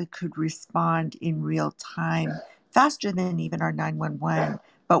actually could respond in real time, faster than even our 911,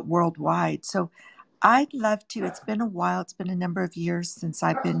 but worldwide. So I'd love to. It's been a while. It's been a number of years since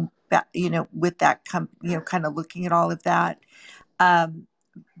I've been, with that, kind of looking at all of that.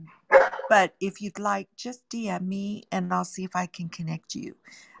 But if you'd like, just DM me and I'll see if I can connect you.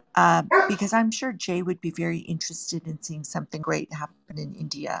 Because I'm sure Jay would be very interested in seeing something great happen in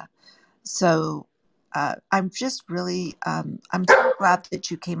India. So I'm just really, I'm so glad that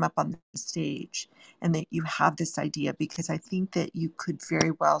you came up on the stage and that you have this idea, because I think that you could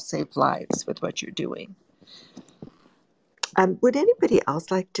very well save lives with what you're doing. Would anybody else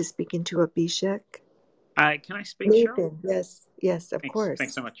like to speak into Abhishek? Can I speak, Cheryl? Nathan, yes, of course.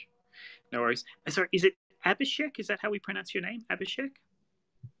 Thanks so much. No worries. Sorry, is it Abhishek? Is that how we pronounce your name, Abhishek?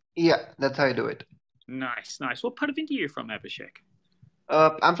 Yeah, that's how I do it. Nice. What part of India are you from, Abhishek?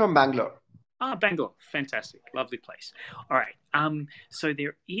 I'm from Bangalore. Bangalore. Fantastic. Lovely place. All right. So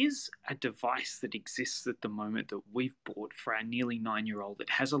there is a device that exists at the moment that we've bought for our nearly 9-year-old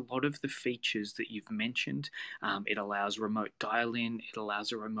that has a lot of the features that you've mentioned. It allows remote dial-in. It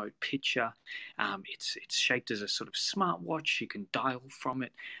allows a remote picture. It's shaped as a sort of smartwatch. You can dial from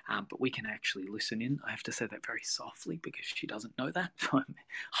it, but we can actually listen in. I have to say that very softly because she doesn't know that. So I'm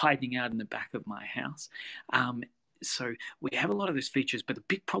hiding out in the back of my house. So we have a lot of those features, but the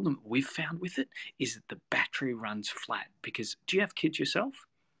big problem we've found with it is that the battery runs flat. Because do you have kids yourself?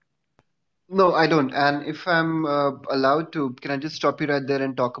 No, I don't. And if I'm allowed to, can I just stop you right there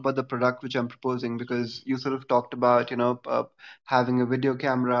and talk about the product which I'm proposing? Because you sort of talked about, having a video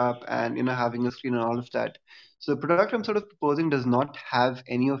camera and, having a screen and all of that. So the product I'm sort of proposing does not have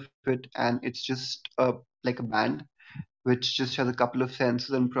any of it, and it's just like a band which just has a couple of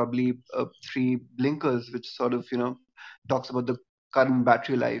sensors and probably 3 blinkers, which sort of talks about the current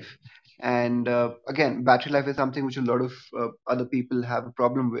battery life. And again, battery life is something which a lot of other people have a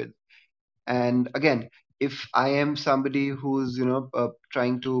problem with. And again, if I am somebody who's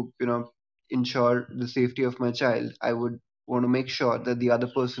trying to ensure the safety of my child, I would want to make sure that the other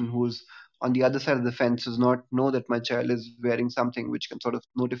person who's on the other side of the fence does not know that my child is wearing something which can sort of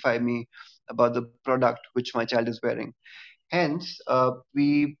notify me about the product which my child is wearing. Hence,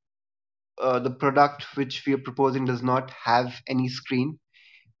 the product which we are proposing does not have any screen,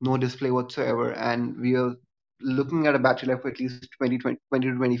 no display whatsoever, and we are looking at a battery life for at least 20 to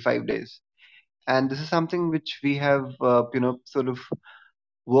 25 days. And this is something which we have sort of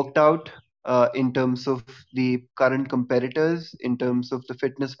worked out in terms of the current competitors, in terms of the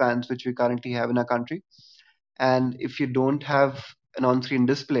fitness bands which we currently have in our country. And if you don't have an on-screen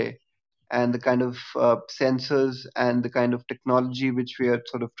display and the kind of sensors and the kind of technology which we are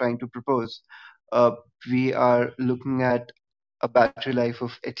sort of trying to propose, we are looking at a battery life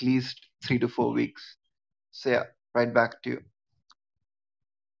of at least 3 to 4 weeks. So yeah, right back to you.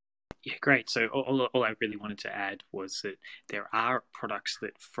 Yeah, great. So all I really wanted to add was that there are products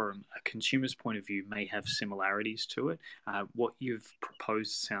that, from a consumer's point of view, may have similarities to it. What you've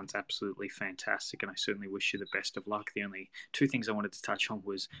proposed sounds absolutely fantastic, and I certainly wish you the best of luck. The only 2 things I wanted to touch on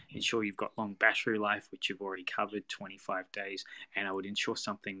was ensure you've got long battery life, which you've already covered, 25 days, and I would ensure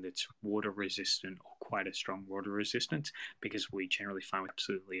something that's water resistant or quite a strong water resistance, because we generally find it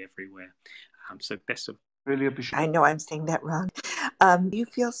absolutely everywhere. So best of. Really appreciate it. I know I'm saying that wrong. Do you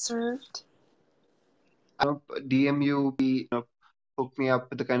feel served? DM you, hook me up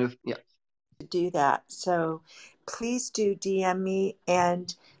with the kind of, yeah. do that. So please do DM me,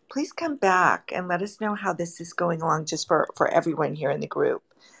 and please come back and let us know how this is going along, just for everyone here in the group.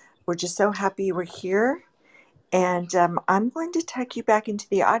 We're just so happy you were here. And I'm going to tuck you back into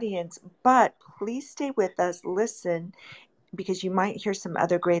the audience, but please stay with us, listen, because you might hear some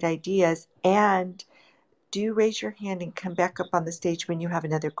other great ideas. And do raise your hand and come back up on the stage when you have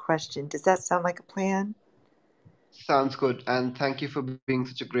another question. Does that sound like a plan? Sounds good. And thank you for being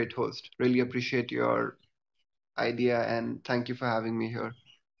such a great host. Really appreciate your idea and thank you for having me here.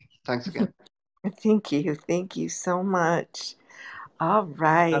 Thanks again. Thank you. Thank you so much. All Have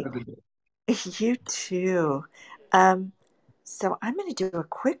right. a good day. You too. So I'm going to do a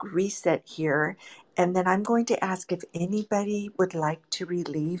quick reset here, and then I'm going to ask if anybody would like to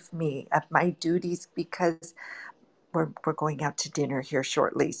relieve me of my duties because we're going out to dinner here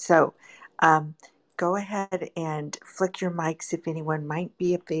shortly. So go ahead and flick your mics if anyone might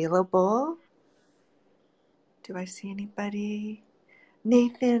be available. Do I see anybody?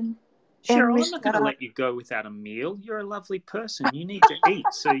 Nathan and Cheryl, I'm not going to Michelle. let you go without a meal. You're a lovely person. You need to eat.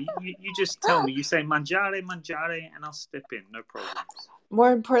 So you just tell me. You say mangiare, mangiare, and I'll step in. No problems.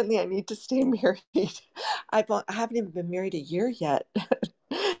 More importantly, I need to stay married. I haven't even been married a year yet.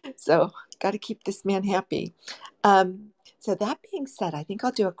 So got to keep this man happy. So that being said, I think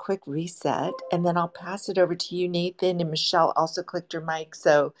I'll do a quick reset and then I'll pass it over to you, Nathan, and Michelle also clicked your mic.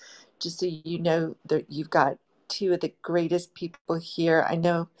 So just so you know that you've got two of the greatest people here. I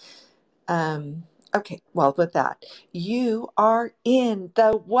know. Okay, well, with that, you are in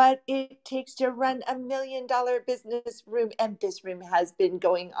the What It Takes to Run $1 Million Business room, and this room has been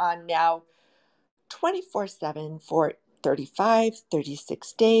going on now 24/7 for 35,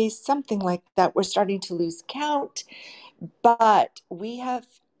 36 days, something like that. We're starting to lose count, but we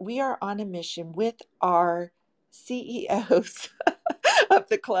are on a mission with our CEOs of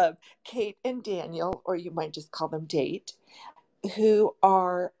the club, Kate and Daniel, or you might just call them Date, who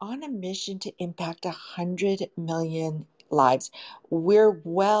are on a mission to impact 100 million lives. We're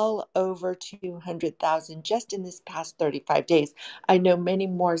well over 200,000 just in this past 35 days. I know many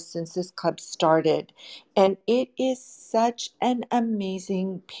more since this club started. And it is such an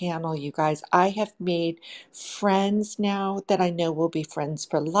amazing panel, you guys. I have made friends now that I know will be friends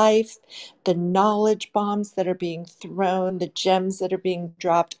for life. The knowledge bombs that are being thrown, the gems that are being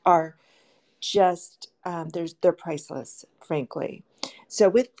dropped are just they're priceless, frankly. So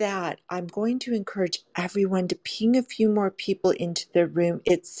with that, I'm going to encourage everyone to ping a few more people into the room.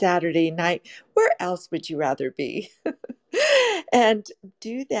 It's Saturday night. Where else would you rather be? And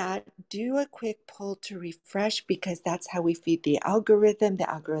do that. Do a quick poll to refresh because that's how we feed the algorithm. The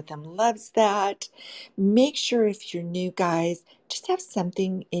algorithm loves that. Make sure if you're new, guys, just have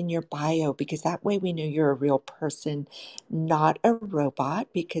something in your bio because that way we know you're a real person, not a robot,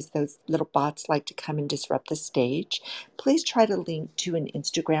 because those little bots like to come and disrupt the stage. Please try to link to an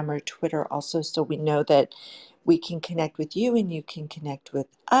Instagram or Twitter also so we know that we can connect with you and you can connect with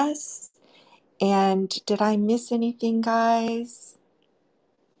us. And did I miss anything, guys?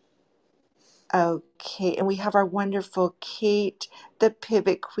 Okay, and we have our wonderful Kate, the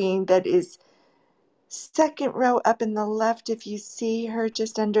pivot queen, that is second row up in the left. If you see her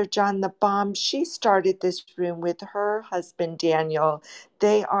just under John the Bomb, she started this room with her husband, Daniel.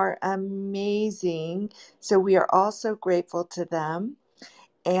 They are amazing. So we are all so grateful to them.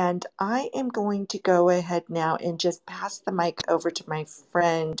 And I am going to go ahead now and just pass the mic over to my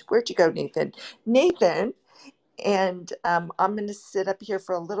friend. Where'd you go, Nathan? Nathan. And I'm going to sit up here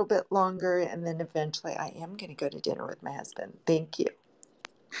for a little bit longer, and then eventually I am going to go to dinner with my husband. Thank you.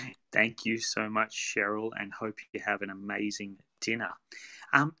 Thank you so much, Cheryl, and hope you have an amazing dinner.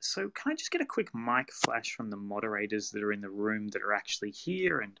 So can I just get a quick mic flash from the moderators that are in the room that are actually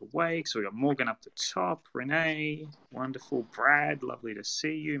here and awake? So we got Morgan up the top, Renee, wonderful, Brad, lovely to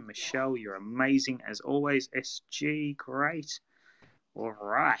see you, Michelle, you're amazing as always, SG, great. All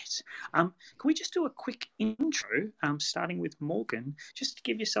right. Can we just do a quick intro, starting with Morgan, just to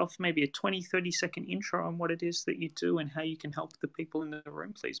give yourself maybe a 20, 30-second intro on what it is that you do and how you can help the people in the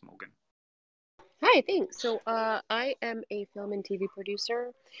room, please, Morgan. Hi, thanks. So I am a film and TV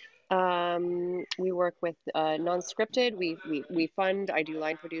producer. We work with non-scripted. We fund. I do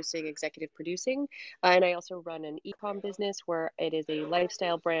line producing, executive producing, and I also run an e-com business where it is a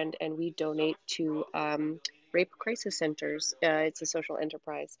lifestyle brand, and we donate to rape crisis centers. It's a social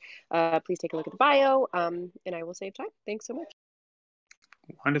enterprise. Please take a look at the bio, and I will save time. Thanks so much.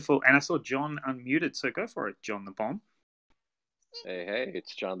 Wonderful. And I saw John unmuted, so go for it, John the Bomb. Hey,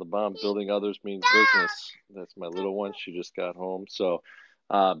 it's John the Bomb. Building others means business. That's my little one. She just got home. So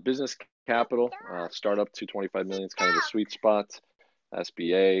business capital, startup to 25 million is kind of the sweet spot.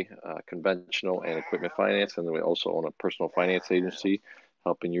 SBA, conventional and equipment finance, and then we also own a personal finance agency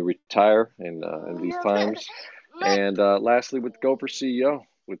helping you retire in these times. And lastly, with Gopher CEO,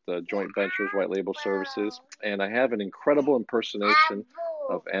 with joint ventures, white label services. And I have an incredible impersonation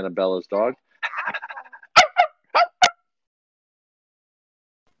of Annabella's dog.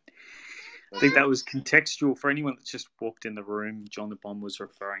 I think that was contextual for anyone that just walked in the room. John the Bomb was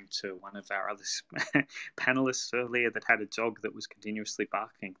referring to one of our other panelists earlier that had a dog that was continuously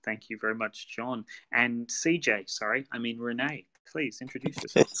barking. Thank you very much, John. And Renee, please introduce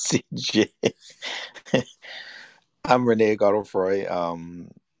yourself. CJ. I'm Renee Godofroy,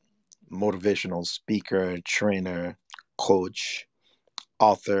 motivational speaker, trainer, coach,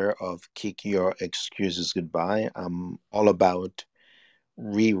 author of Kick Your Excuses Goodbye. I'm all about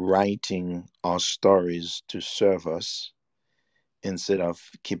rewriting our stories to serve us instead of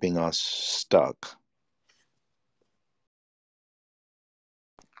keeping us stuck.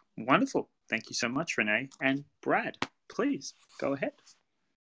 Wonderful. Thank you so much, Renee. And Brad, please go ahead.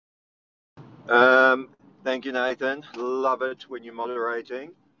 Thank you, Nathan. Love it when you're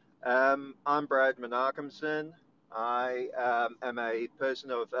moderating. I'm Brad Menachamson. I am a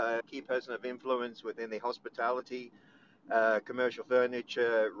key person of influence within the hospitality, commercial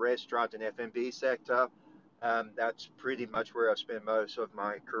furniture, restaurant, and F&B sector. That's pretty much where I've spent most of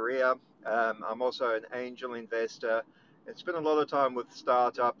my career. I'm also an angel investor and spent a lot of time with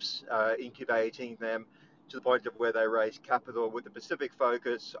startups, incubating them to the point of where they raise capital with a specific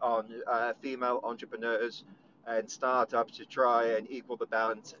focus on female entrepreneurs and startups to try and equal the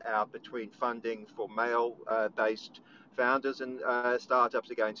balance out between funding for male-based founders and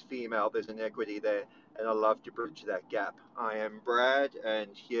startups against female. There's an equity there, and I love to bridge that gap. I am Brad, and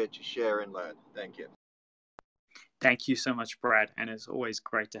here to share and learn. Thank you. Thank you so much, Brad, and it's always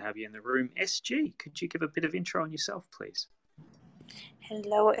great to have you in the room. SG, could you give a bit of intro on yourself, please?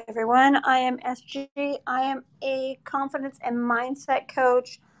 Hello, everyone. I am SG. I am a confidence and mindset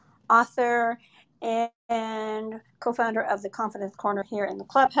coach, author, and co-founder of the Confidence Corner here in the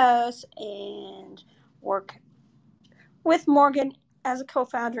Clubhouse, and work with Morgan as a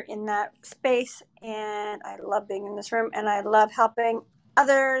co-founder in that space. And I love being in this room, and I love helping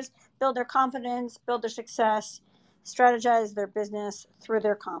others build their confidence, build their success, strategize their business through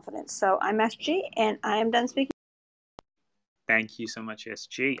their confidence. So I'm SG, and I am done speaking. Thank you so much,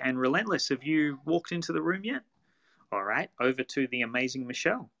 SG. And Relentless, have you walked into the room yet? All right, over to the amazing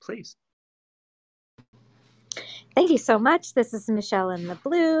Michelle, please. Thank you so much. This is Michelle in the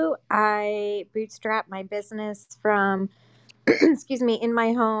Blue. I bootstrapped my business from, in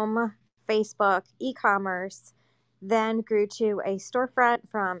my home, Facebook, e-commerce, then grew to a storefront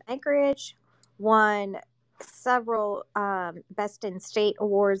from Anchorage, won several Best in State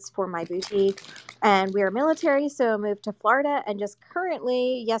awards for my boutique, and we are military, so moved to Florida, and just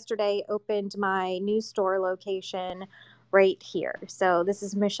currently, yesterday, opened my new store location right here. So this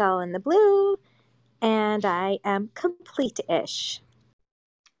is Michelle in the Blue, and I am complete-ish.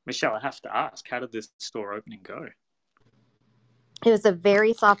 Michelle, I have to ask, how did this store opening go? It was a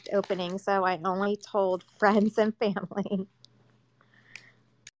very soft opening, so I only told friends and family.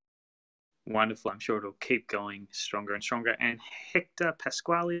 Wonderful. I'm sure it'll keep going stronger and stronger. And Hector,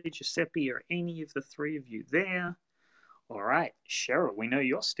 Pasquale, Giuseppe, are any of the three of you there? All right, Cheryl, we know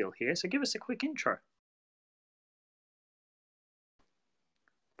you're still here, so give us a quick intro.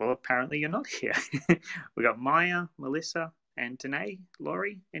 Well, apparently you're not here. We got Maya, Melissa, and Danae.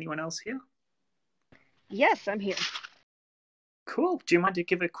 Laurie, anyone else here? Yes, I'm here. Cool. Do you mind to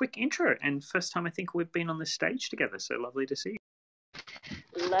give a quick intro? And first time I think we've been on the stage together, so lovely to see you.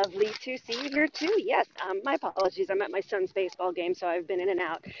 Lovely to see you here too. Yes, my apologies. I'm at my son's baseball game, so I've been in and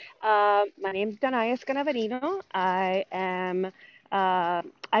out. My name's Danaya Scanavarino.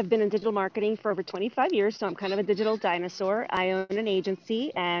 I've been in digital marketing for over 25 years, so I'm kind of a digital dinosaur. I own an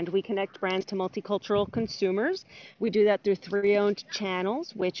agency, and we connect brands to multicultural consumers. We do that through 3 owned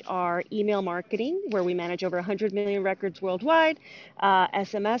channels, which are email marketing, where we manage over 100 million records worldwide,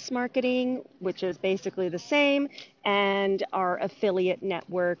 SMS marketing, which is basically the same, and our affiliate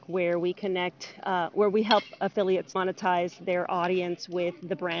network, where we connect, where we help affiliates monetize their audience with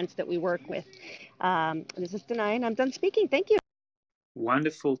the brands that we work with. This is Danai, and I'm done speaking. Thank you.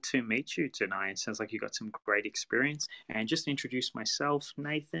 Wonderful to meet you tonight. It sounds like you got some great experience. And just to introduce myself,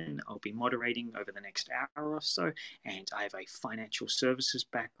 Nathan, I'll be moderating over the next hour or so. And I have a financial services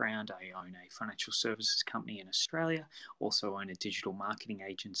background. I own a financial services company in Australia, also own a digital marketing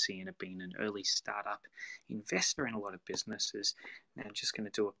agency, and have been an early startup investor in a lot of businesses. Now I'm just going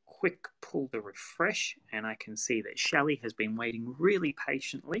to do a quick pull to refresh, and I can see that Shelley has been waiting really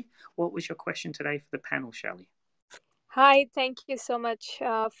patiently. What was your question today for the panel, Shelley? Hi, thank you so much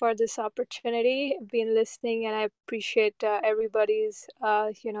for this opportunity. I've been listening, and I appreciate everybody's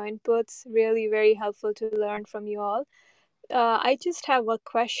inputs. Really, very helpful to learn from you all. I just have a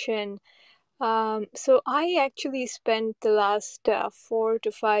question. So I actually spent the last 4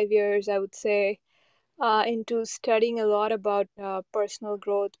 to 5 years, I would say, into studying a lot about personal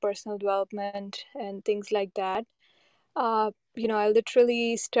growth, personal development, and things like that. I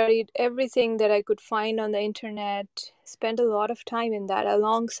literally studied everything that I could find on the internet, spent a lot of time in that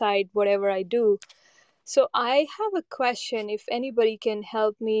alongside whatever I do. So I have a question, if anybody can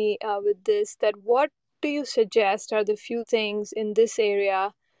help me with this, that what do you suggest are the few things in this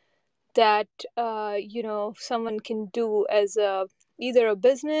area that someone can do as a either a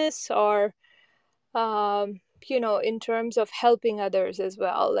business or in terms of helping others as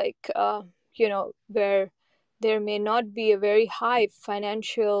well, like, where there may not be a very high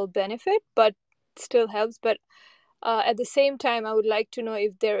financial benefit, but still helps. But at the same time, I would like to know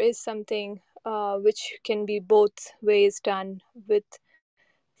if there is something which can be both ways done with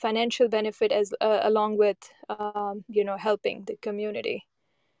financial benefit as along with, helping the community.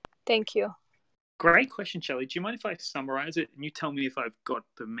 Thank you. Great question, Shelley. Do you mind if I summarize it and you tell me if I've got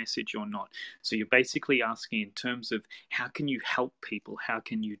the message or not? So you're basically asking in terms of how can you help people, how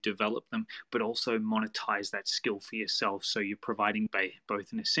can you develop them, but also monetize that skill for yourself. So you're providing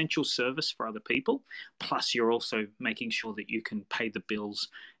both an essential service for other people, plus you're also making sure that you can pay the bills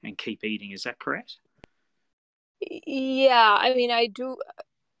and keep eating. Is that correct? Yeah, I mean, I do.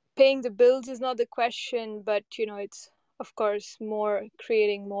 Paying the bills is not the question, but it's of course more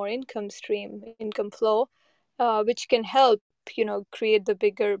creating more income flow, which can help create the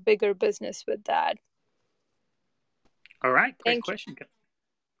bigger business with that. All right, great Thank question.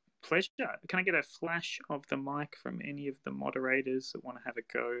 Pleasure. Can I get a flash of the mic from any of the moderators that want to have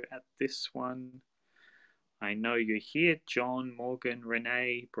a go at this one? I know you're here, John, Morgan,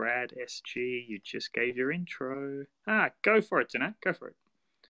 Renee, Brad, SG. You just gave your intro. Go for it, Danette. Go for it.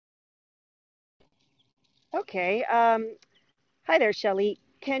 Okay. Hi there, Shelley.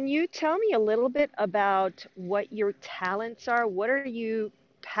 Can you tell me a little bit about what your talents are? What are you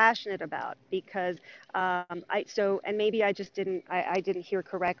passionate about? Because and maybe I just I didn't hear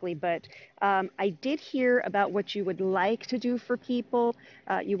correctly, but I did hear about what you would like to do for people.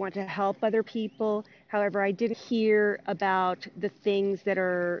 You want to help other people. However, I didn't hear about the things that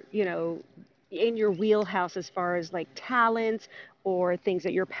are, in your wheelhouse as far as like talents or things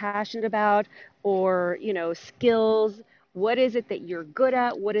that you're passionate about or, skills. What is it that you're good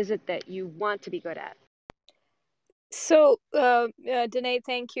at? What is it that you want to be good at? So, Danae,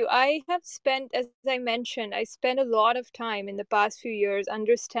 thank you. I have spent, as I mentioned, I spent a lot of time in the past few years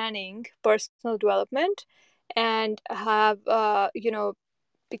understanding personal development, and have,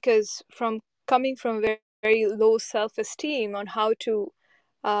 because from coming from very, very low self-esteem on how to,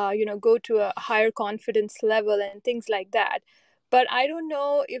 go to a higher confidence level and things like that. But I don't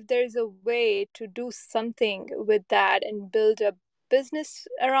know if there's a way to do something with that and build a business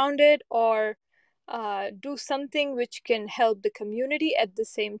around it, or do something which can help the community at the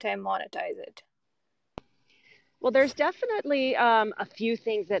same time monetize it. Well, there's definitely a few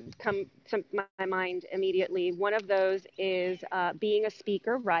things that come to my mind immediately. One of those is being a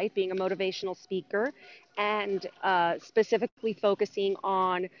speaker, right? Being a motivational speaker, and specifically focusing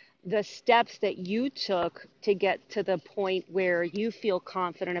on the steps that you took to get to the point where you feel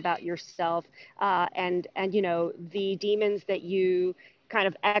confident about yourself, and the demons that you kind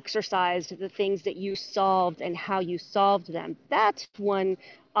of exercised, the things that you solved and how you solved them. That's one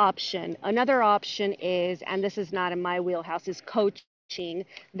option. Another option is, and this is not in my wheelhouse, is coaching.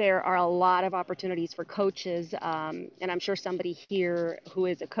 There are a lot of opportunities for coaches, and I'm sure somebody here who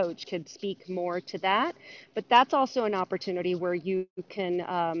is a coach could speak more to that. But that's also an opportunity where you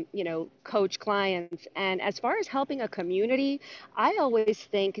can, coach clients. And as far as helping a community, I always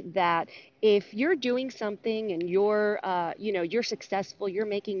think that if you're doing something and you're successful, you're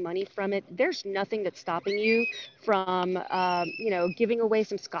making money from it, there's nothing that's stopping you from, giving away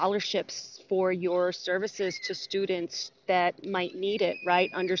some scholarships for your services to students that might need it, right?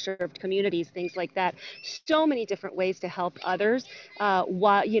 Underserved communities, things like that. So many different ways to help others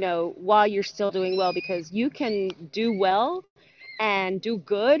while you're still doing well, because you can do well and do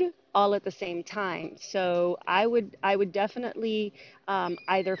good all at the same time. So I would definitely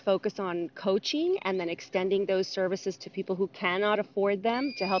either focus on coaching and then extending those services to people who cannot afford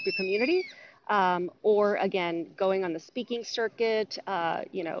them to help your community, or again, going on the speaking circuit,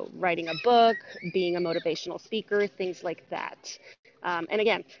 writing a book, being a motivational speaker, things like that. And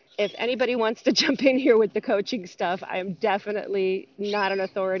again, if anybody wants to jump in here with the coaching stuff, I am definitely not an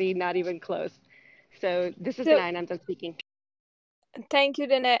authority, not even close. So this is So Anandan speaking. thank you,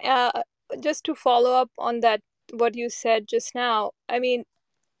 Dana. Just to follow up on that, what you said just now, I mean,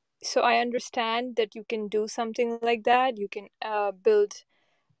 so I understand that you can do something like that. You can build,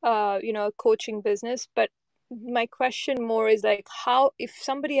 a coaching business. But my question more is like, how, if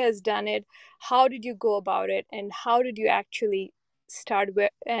somebody has done it, how did you go about it, and how did you actually start,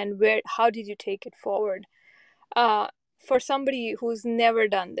 where, how did you take it forward? For somebody who's never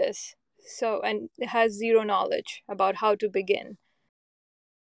done this, so, and has zero knowledge about how to begin.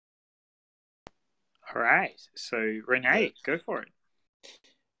 All right. So Renee, go for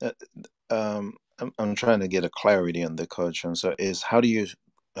it. I'm trying to get a clarity on the coach, and so is how do you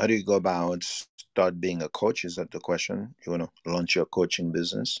go about start being a coach? Is that the question? You want to launch your coaching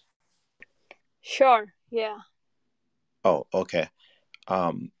business? Sure. Yeah. Oh, okay.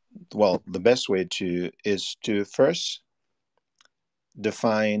 Well, the best way is to first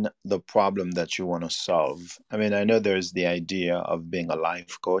define the problem that you want to solve. I mean, I know there's the idea of being a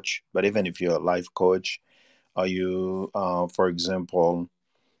life coach, but even if you're a life coach, are you, for example,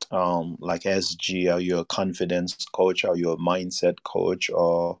 like SG, are you a confidence coach? Are you a mindset coach?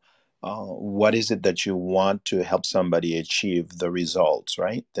 Or what is it that you want to help somebody achieve the results,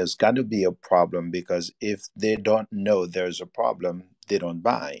 right? There's got to be a problem, because if they don't know there's a problem, they don't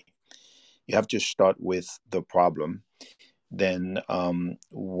buy. You have to start with the problem. Then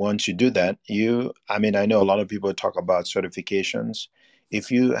once you do that, I mean, I know a lot of people talk about certifications. If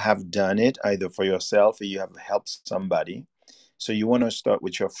you have done it either for yourself or you have helped somebody, so you want to start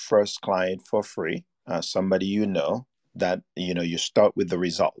with your first client for free, somebody that you start with the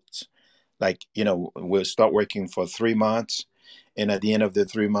results. Like, we'll start working for 3 months, and at the end of the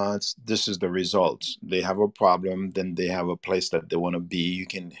 3 months, this is the results. They have a problem, then they have a place that they want to be. You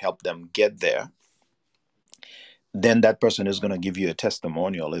can help them get there. Then that person is going to give you a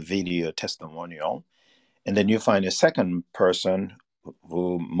testimonial, a video testimonial. And then you find a second person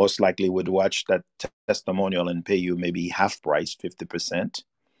who most likely would watch that testimonial and pay you maybe half price, 50%.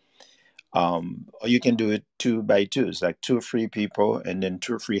 Or you can do it 2 by 2. It's like 2 free people and then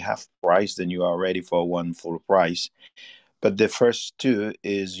 2 free half price. Then you are ready for 1 full price. But the first 2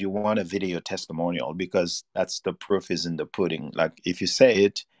 is you want a video testimonial, because that's the proof is in the pudding. Like if you say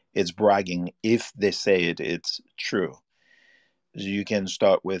it, it's bragging. If they say it, it's true. You can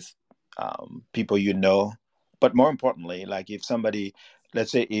start with people but more importantly, like if somebody,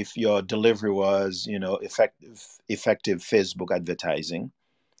 let's say if your delivery was effective Facebook advertising,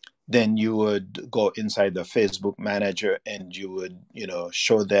 then you would go inside the Facebook manager and you would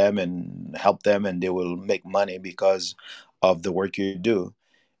show them and help them, and they will make money because of the work you do.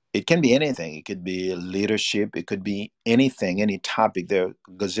 It can be anything. It could be leadership, it could be anything, any topic. There are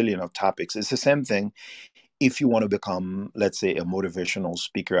a gazillion of topics. It's the same thing if you want to become, let's say, a motivational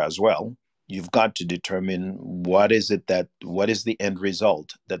speaker as well. You've got to determine what is the end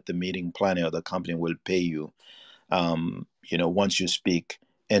result that the meeting planner or the company will pay you once you speak.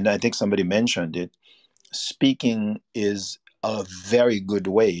 And I think somebody mentioned it. Speaking is a very good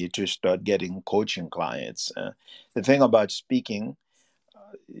way to start getting coaching clients. The thing about speaking,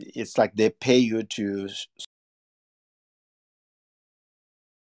 it's like they pay you to